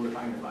area where we're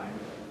trying to find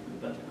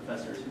the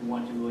professors who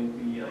want to really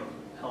be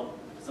help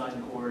design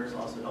the course,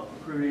 also help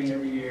recruiting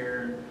every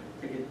year,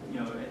 take it,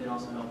 and then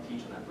also help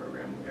teach in that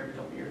program every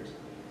couple of years.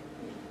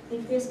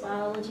 If there's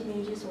biology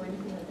majors or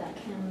anything like that,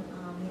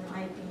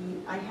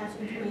 I have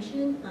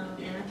information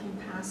and I can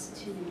pass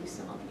to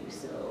some of you.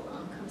 So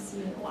come see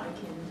me, or I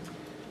can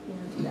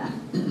do that.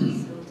 So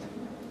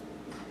definitely.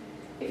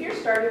 If you're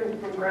starting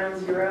from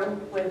ground zero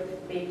with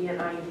maybe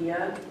an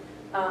idea,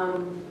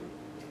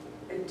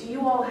 do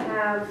you all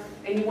have,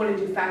 and you want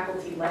to do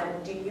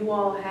faculty-led, do you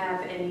all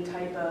have any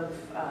type of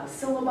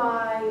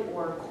syllabi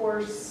or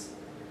course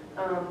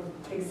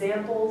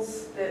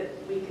examples that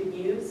we could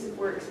use if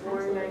we're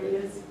exploring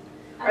ideas?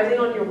 Are they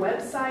on your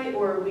website,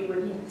 or we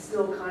would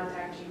still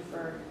contact you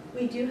for?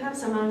 We do have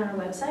some on our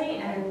website,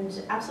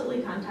 and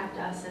absolutely contact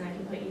us, and I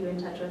can put you in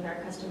touch with our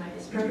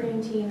customized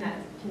program team that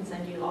can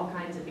send you all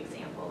kinds of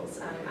examples.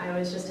 I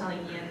was just telling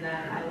Ian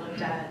that I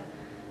looked at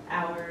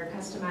our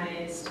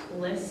customized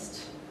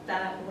list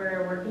that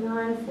we're working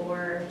on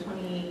for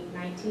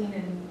 2019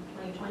 and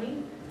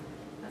 2020.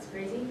 That's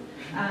crazy.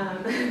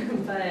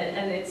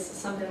 And it's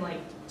something like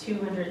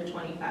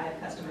 225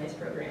 customized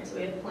programs. So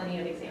we have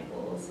plenty of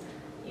examples,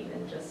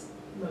 even just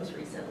most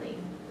recently,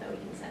 that we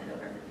can send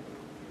over.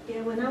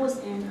 Yeah, when I was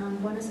in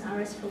Buenos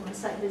Aires for my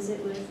site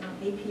visit with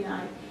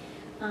API,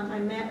 I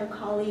met a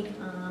colleague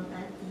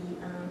at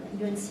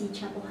the UNC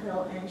Chapel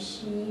Hill, and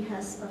she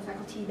has a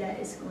faculty that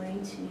is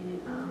going to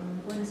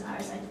Buenos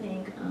Aires, I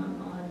think,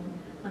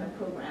 on a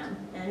program.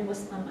 And it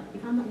was,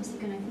 if I'm not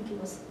mistaken, I think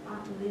it was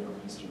art related or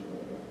history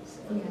related.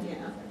 So,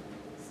 yeah.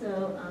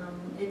 So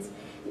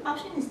the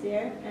option is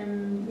there,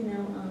 and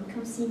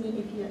come see me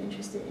if you're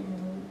interested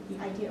in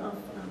the idea of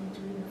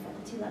doing a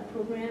faculty-led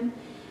program.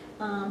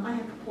 I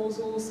have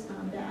proposals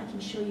that I can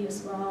show you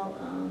as well.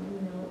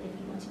 If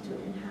you want to do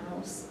it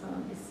in-house,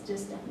 it's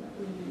just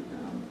definitely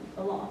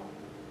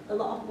a a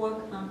lot of work,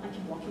 I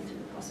can walk you through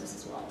the process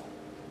as well.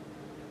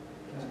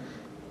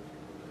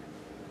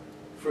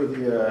 For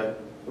the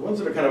ones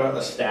that are kind of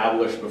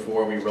established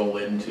before we roll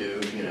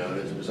into, you know,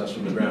 it's us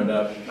from the ground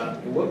up,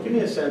 give me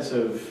a sense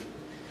of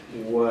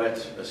what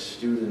a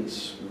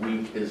student's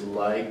week is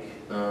like,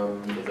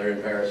 if they're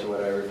in Paris or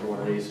whatever for one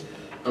of these.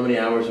 How many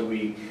hours a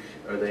week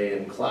are they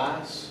in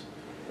class?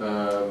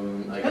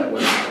 Like,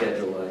 what's the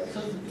schedule like?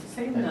 So the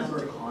same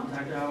number of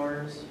contact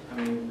hours. I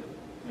mean,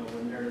 you know,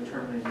 when they're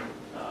determining,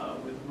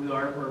 with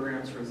our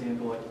programs, for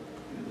example, like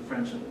the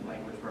French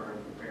language program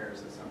for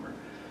Paris this summer,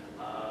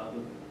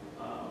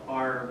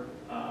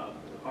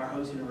 our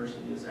host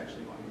university is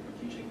actually going to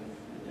be teaching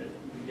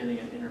beginning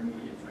and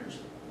intermediate French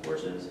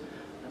courses.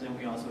 And then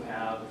we also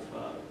have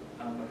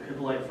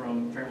Hippolyte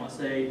from Fairmont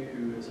State,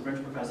 who is a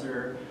French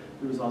professor,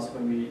 who is also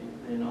going to be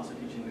then also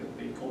teaching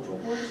the cultural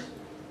course.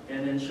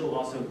 And then she'll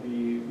also be,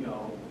 you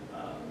know,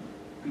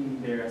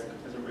 being there as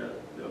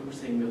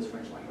overseeing those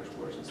French language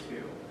courses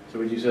too. So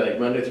would you say like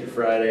Monday through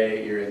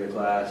Friday, you're in the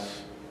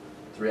class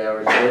 3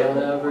 hours a day on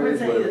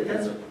average? I would say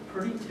that's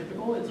pretty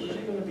typical. It's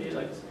usually going to be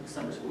like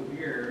summer school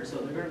here, so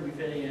they're going to be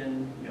fitting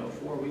in, you know,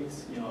 4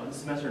 weeks, you know, a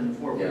semester in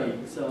 4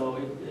 weeks. So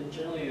it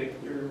generally,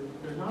 like,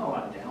 there's not a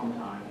lot of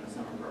downtime in a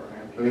summer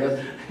program. I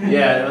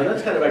mean,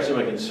 that's kind of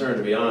actually my concern,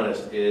 to be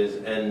honest,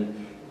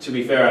 and to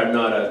be fair, I'm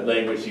not a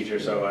language teacher,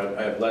 so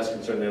I have less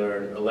concern they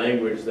learn a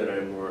language than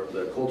I'm more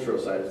the cultural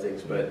side of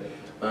things. But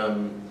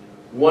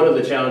one of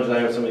the challenges I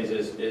have with some of these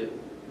is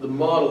the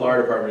model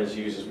our department is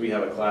used is we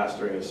have a class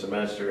during a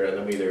semester, and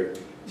then we either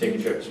take a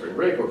trip to spring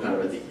break or kind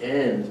of at the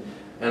end.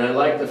 And I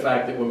like the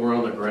fact that when we're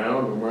on the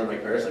ground, when we're in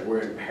like Paris, like we're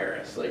in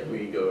Paris. Like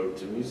we go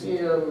to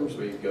museums,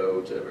 we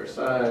go to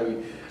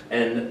Versailles,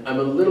 and I'm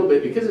a little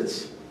bit, because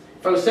it's,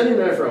 if I was sending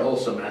them there for a whole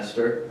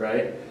semester,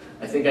 right,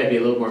 I think I'd be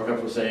a little more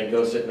comfortable saying,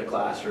 go sit in a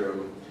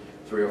classroom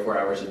 3 or 4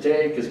 hours a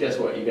day, because guess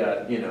what, you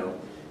got, you know,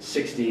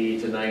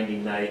 60 to 90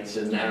 nights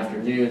and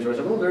afternoons, whereas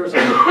I'm a little nervous on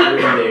the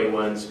 3-day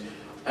ones.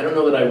 I don't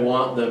know that I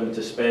want them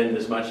to spend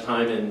as much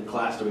time in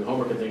class doing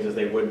homework and things as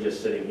they would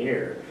just sitting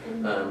here.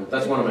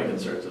 That's one of my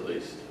concerns, at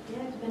least.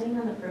 Yeah, depending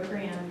on the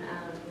program,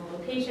 the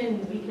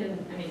location, we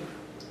can, I mean,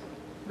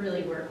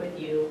 really work with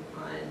you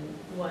on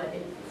what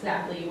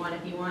exactly you want.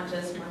 If you want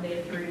just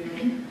Monday through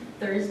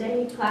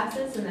Thursday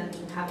classes and then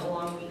have a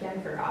long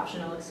weekend for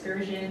optional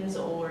excursions,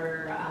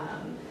 or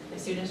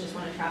if students just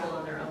want to travel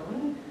on their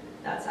own,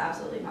 that's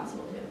absolutely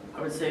possible too.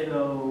 I would say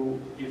though,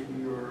 if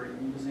you're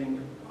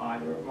using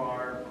either of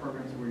our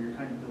programs where you're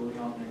kind of building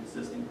off an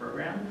existing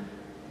program,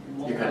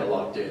 you're kind of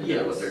locked in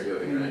to what they're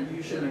doing, right?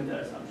 You should make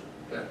that assumption.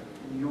 Yeah.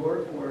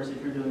 Your course,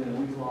 if you're doing a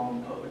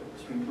week-long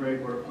spring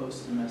break or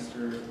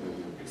post-semester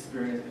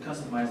experience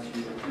customized to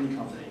any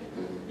company,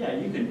 yeah,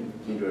 you can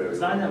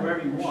design that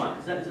wherever you want,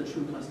 because that is a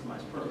true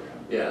customized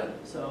program. Yeah.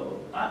 So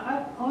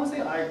I honestly,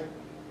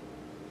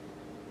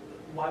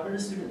 why would a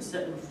student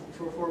sit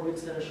for 4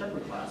 weeks in a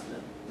Shepherd class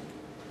then?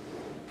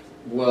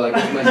 Well, I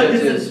guess my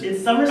sense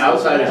is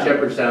outside of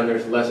Shepherdstown,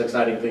 there's less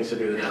exciting things to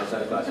do than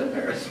outside of class in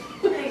Paris.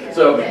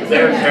 So if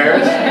they're in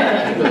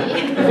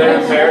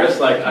Paris,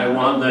 like I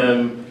want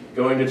them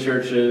going to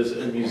churches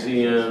and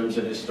museums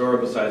and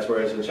historical sites,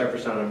 whereas in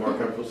Shepherdstown, I'm more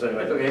comfortable saying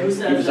like, okay, you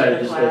decided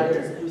to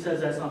stay. Who says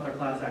that's not their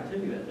class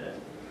activity that day?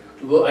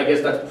 Well, I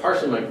guess that's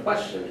partially my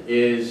question,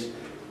 is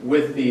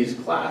with these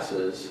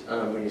classes,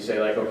 when you say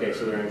like, okay,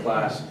 so they're in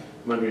class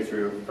Monday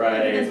through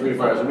Friday, 3 to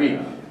 4 hours a week,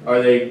 are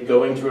they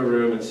going to a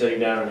room and sitting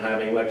down and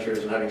having lectures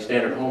and having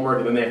standard homework,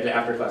 and then they have to,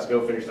 after class,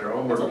 go finish their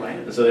homework,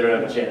 and so they don't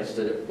have a chance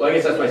to, well, I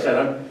guess that's what I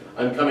said,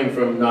 I'm coming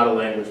from not a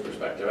language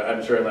perspective.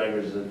 I'm sure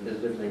language is a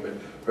different thing, but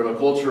from a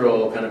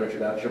cultural kind of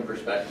introduction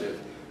perspective,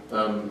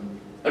 I'm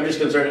just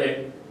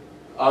concerned,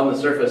 on the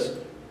surface,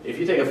 if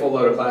you take a full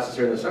load of classes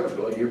here in the summer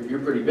school, you're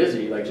pretty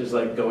busy, like just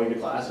like going to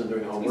class and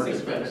doing homework.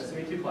 6 minutes,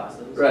 2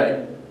 classes.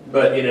 Right,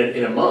 but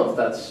in a month,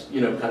 that's,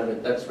 you know, kind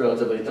of, that's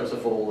a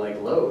full like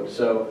load,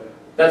 so.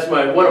 That's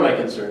one of my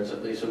concerns,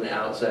 at least from the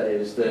outset,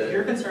 is that... If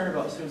you're concerned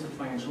about students with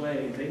financial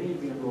aid, they need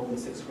to be enrolled in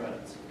 6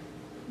 credits.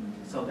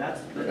 So that's,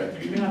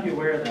 you may not be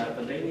aware of that,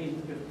 but they need,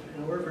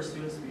 in order for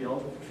students to be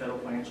eligible for federal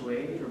financial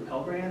aid or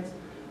Pell Grants,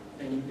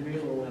 they need to be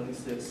enrolled in at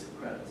least 6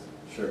 credits.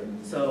 Sure.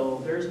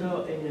 So there's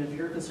no, and if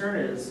your concern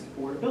is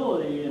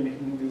affordability and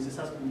making these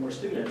accessible to more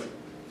students,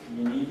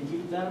 you need to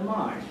keep that in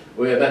mind.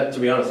 Well, yeah, to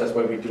be honest, that's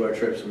why we do our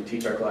trips. We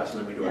teach our class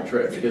and then we do our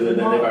trips, because then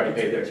they've already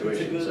paid their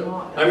tuition.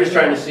 So I'm just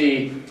trying to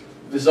see...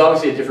 This is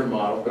obviously a different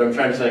model, but I'm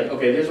trying to say,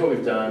 okay, here's what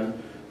we've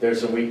done. There's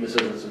some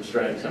weaknesses and some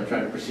strengths. I'm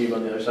trying to perceive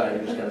on the other side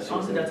and just kind of see.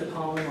 Honestly, that's a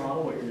common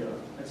model, what you're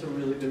doing. That's a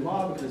really good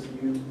model, because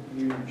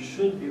you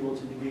should be able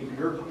to negate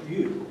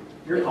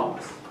your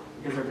costs,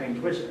 because they're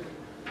paying tuition.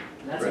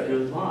 And that's a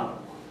good model.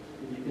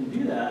 If you can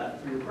do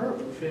that for your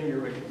purpose,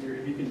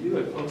 if you can do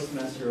it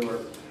post-semester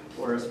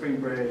or a spring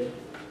break,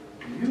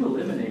 you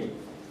eliminate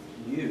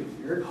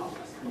your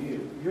costs.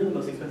 You're the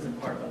most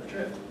expensive part about the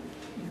trip.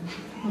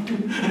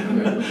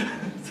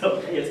 So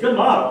it's a good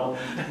model.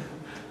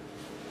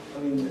 I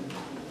mean,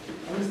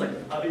 I'm just like,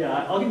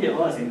 yeah, I'll give you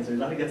honest answers.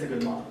 I think that's a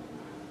good model.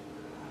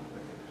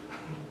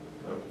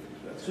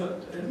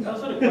 So I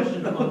also had a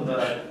question on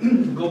the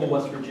Global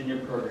West Virginia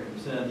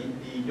programs.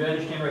 Do I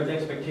understand right, the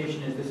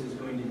expectation is this is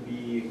going to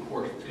be a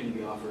course that's going to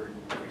be offered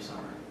every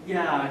summer?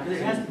 Yeah, because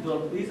it has to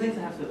build, these things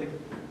have to, like,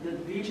 the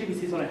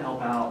HABC is going to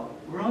help out.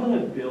 We're not going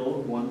to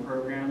build one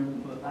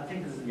program, but I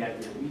think this is the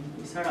idea.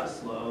 We start out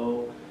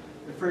slow.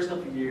 The first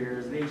couple of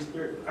years,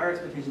 our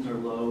expectations are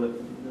low,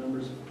 the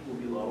numbers will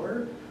be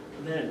lower,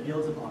 but then it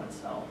builds upon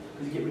itself.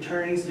 Because you get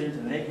returning students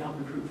and they can help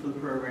recruit for the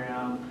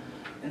program.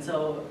 And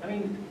so, I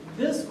mean,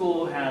 this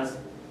school has,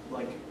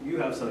 like, you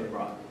have study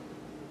abroad.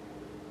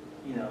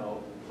 You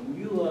know, when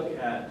you look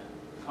at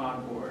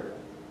Concord,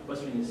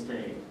 West Virginia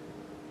State,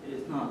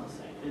 it's not the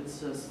same. It's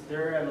just,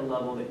 they're at a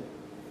level that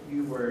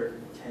you were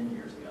 10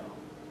 years ago.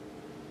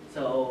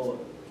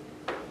 So,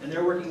 and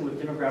they're working with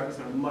demographics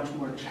that are much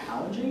more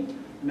challenging.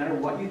 No matter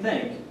what you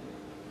think,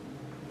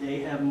 they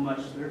have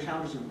their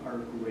challenges are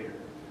greater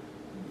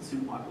than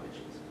student populations.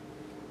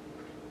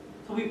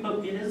 So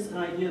but it is an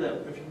idea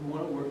that if you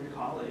want to work with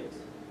colleagues,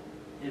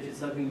 if it's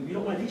something, you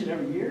don't want to teach it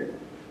every year,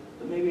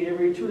 but maybe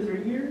every 2 or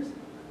 3 years,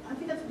 I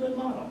think that's a good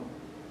model.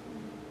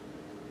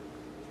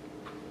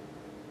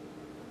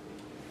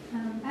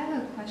 I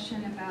have a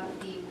question about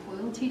the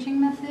COIL teaching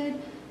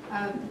method.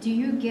 Do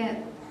you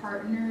get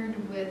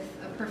partnered with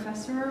a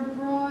professor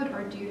abroad,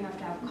 or do you have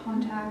to have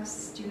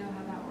contacts? Do you know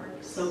how that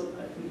works? So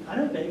I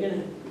know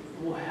Megan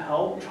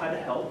will try to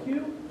help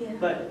you, Yeah.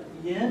 but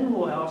Yin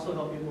will also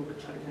help you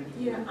try to connect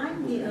you. Yeah,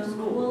 I'm the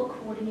COIL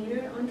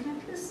coordinator on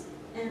campus,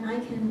 and I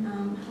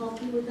can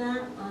help you with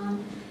that.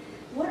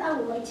 What I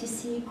would like to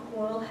see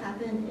COIL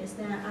happen is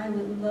that I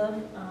would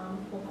love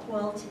for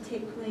COIL to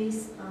take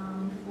place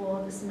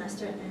for the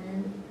semester and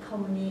then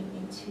culminate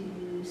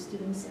into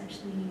students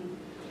actually,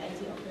 the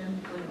idea of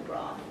them going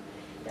abroad.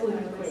 That would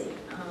be great,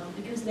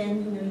 because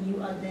then, you know,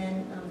 you are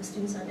then, the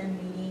students are then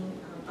meeting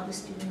other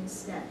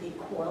students that they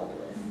COIL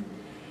with.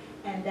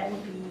 And that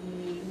would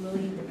be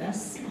really the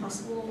best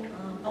possible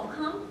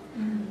outcome.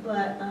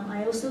 But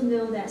I also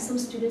know that some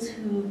students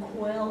who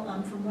COIL,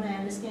 from what I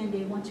understand,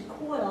 they want to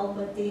COIL,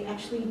 but they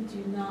actually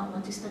do not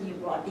want to study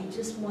abroad. They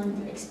just want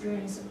the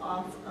experience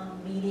of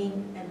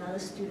meeting another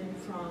student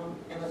from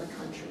another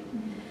country.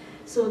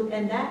 So,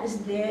 and that is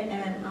there,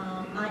 and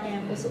I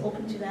am also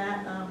open to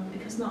that,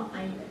 because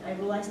I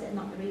realize that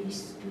not every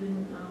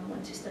student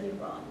want to study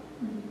abroad.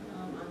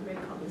 I'm very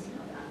cognizant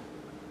of that.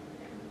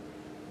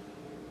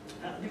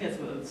 I think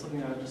that's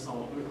something I just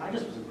saw. I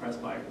just was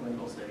impressed by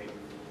Glenville State,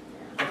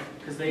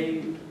 because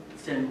they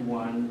send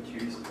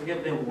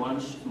they have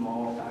one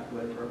small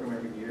faculty program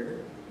every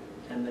year,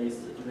 and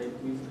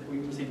we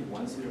received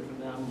one student from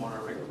them on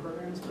our regular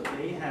programs, but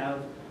they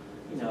have,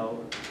 you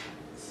know,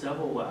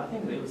 several. I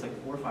think it was like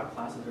 4 or 5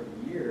 classes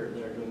every year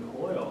that are doing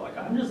COIL. Like,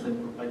 I'm just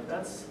like,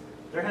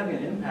 they're having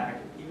an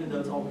impact, even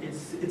though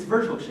it's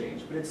virtual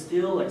exchange, but it's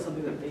still like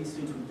something that these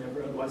students would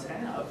never otherwise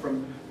have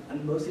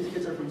and most of these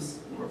kids are from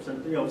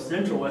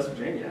central West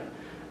Virginia.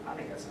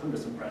 I'm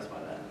just impressed by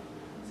that.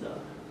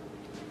 So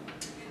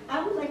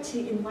I would like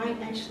to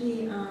invite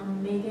actually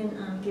Megan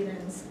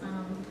Giddens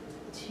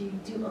to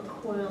do a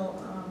COIL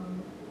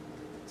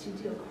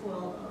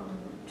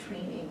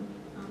training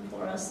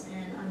for us,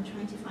 and I'm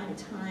trying to find a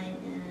time,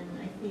 and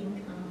I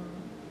think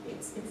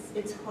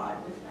it's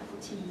hard with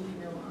faculty,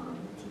 you know,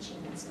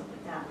 teaching and stuff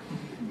like that.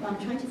 But I'm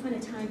trying to find a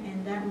time,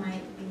 and that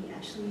might be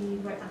actually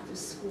right after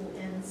school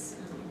ends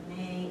in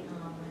May.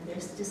 And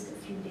there's just a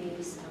few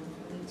days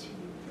for me to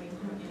bring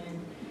her in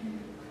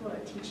for a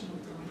teaching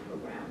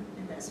program,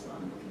 and that's what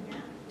I'm looking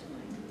at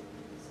doing.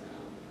 So,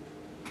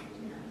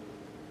 yeah.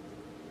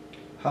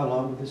 How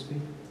long would this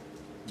be?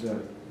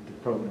 The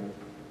program?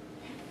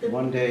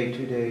 1 day,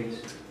 2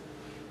 days?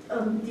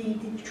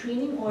 The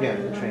training or yeah,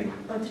 the training.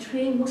 The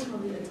training most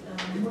probably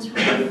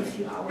a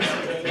few hours a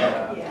day.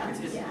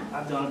 Yeah.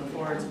 I've done it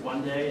before. It's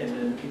 1 day, and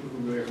then people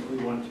who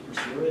really want to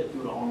pursue it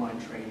do an online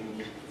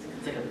training.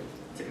 It's like a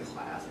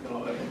class,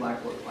 like a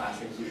Blackboard class.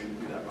 They do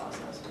that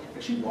process.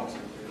 And she walks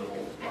them through the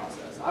whole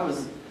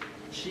process.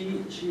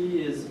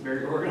 She is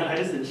very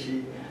organized, and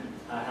she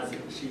has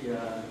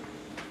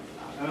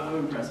I'm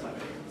impressed by her.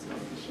 So.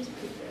 She's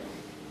pretty good.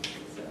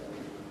 So,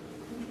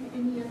 okay,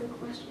 any other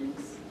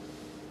questions?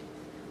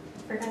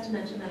 Forgot to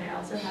mention that I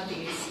also have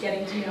these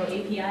getting to know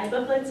API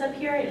booklets up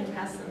here. I didn't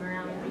pass them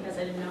around because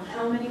I didn't know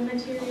how many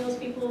materials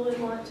people would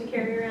want to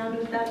carry around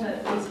with them,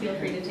 but please feel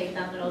free to take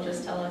them. It'll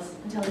just tell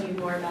you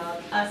more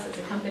about us as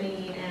a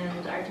company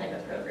and our type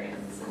of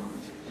programs and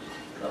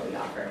what we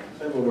offer.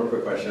 I have one more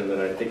quick question that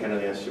I think kind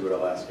of answers what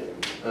I'll ask you.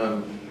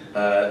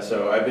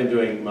 So I've been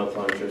doing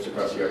month-long trips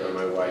across Europe, and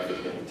my wife is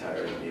getting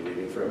tired of me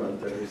leaving for a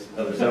month every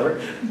summer.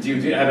 Do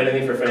you have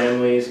anything for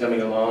families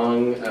coming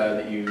along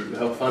that you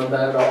help fund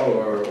that at all,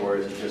 or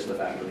is it just the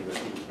faculty that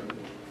teach them?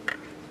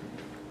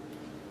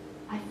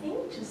 I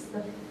think just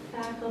the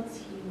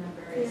faculty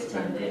members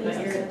attended,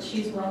 but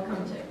she's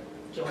welcome to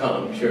join.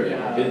 Come, sure.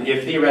 Yeah.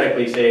 If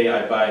theoretically, say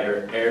I buy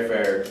her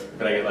airfare,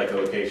 could I get like a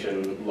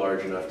location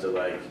large enough to,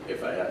 like,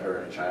 if I have her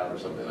and a child or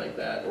something like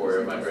that, or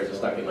am I very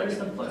stuck in like? There's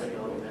some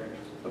flexibility there.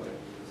 Okay.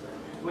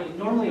 So,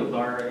 normally with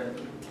our,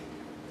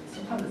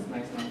 sometimes it's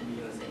nice not to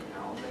be in the same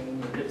housing.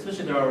 thing,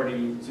 especially if they're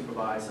already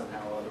supervised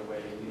somehow or other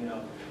way, you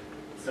know,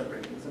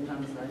 separating.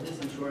 Sometimes like this,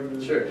 I'm sure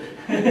you. Sure.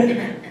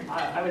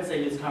 I would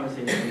say use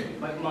conversation.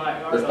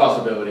 There's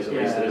possibilities at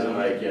least. It isn't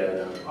like, yeah,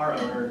 no. Our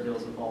owner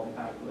deals with all the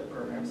faculty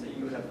programs, that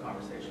you would have a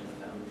conversation with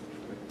them.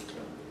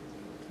 So.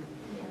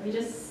 Yeah, we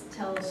just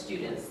tell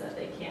students that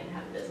they can't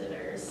have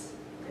visitors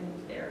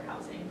in their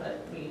housing,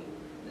 but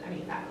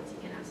faculty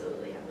can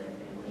absolutely have their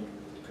family.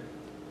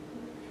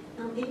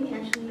 Amy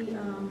actually,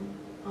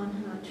 on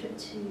her trip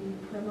to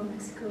Puebla,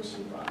 Mexico,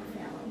 she brought her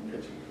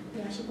family.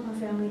 Yeah, she brought her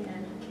family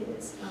and her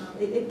kids.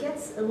 It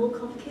gets a little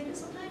complicated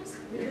sometimes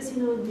because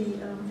you know the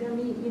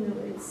family, you know,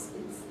 it's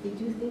they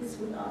do things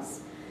with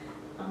us.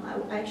 I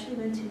actually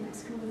went to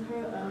Mexico with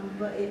her,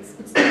 but it's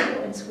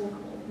difficult and it's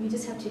workable. You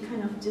just have to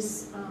kind of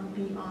just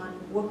be on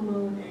work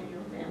mode and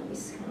your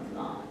family's kind of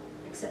not,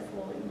 except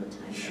for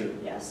time. Sure.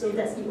 Yeah, so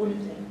that's the only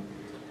thing.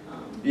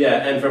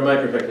 Yeah, and from my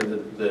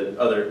perspective, the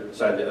other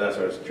side, that's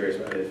what I was curious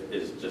about,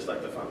 is just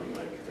like the funding,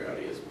 like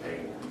Rowdy is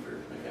paying for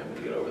my family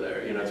to get over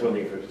there. You know, it's one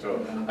thing for,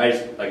 so I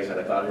just, like I said,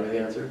 I thought I knew the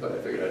answer, but I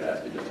figured I'd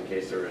ask you just in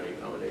case there were any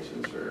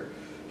accommodations for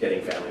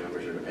getting family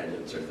members or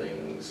dependents or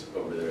things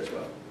over there as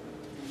well.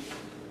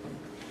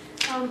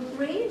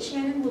 Ray and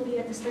Shannon will be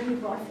at the Study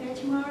Abroad Fair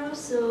tomorrow,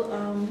 so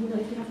you know,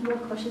 if you have more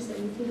questions that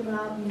you think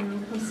about, you know,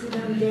 come see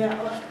them. There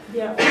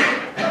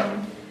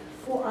are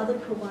 4 other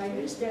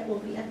providers that will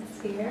be at the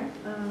fair,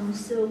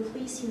 so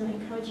please, you know,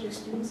 encourage your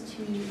students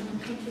to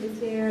come to the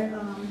fair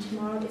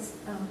tomorrow. It's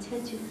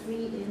 10 to 3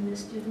 in the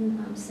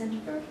student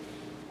center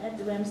at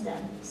the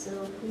Ramsden. So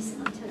please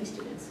tell your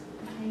students.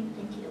 Okay,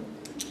 thank you.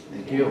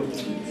 Thank you.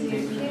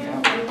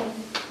 Thank you.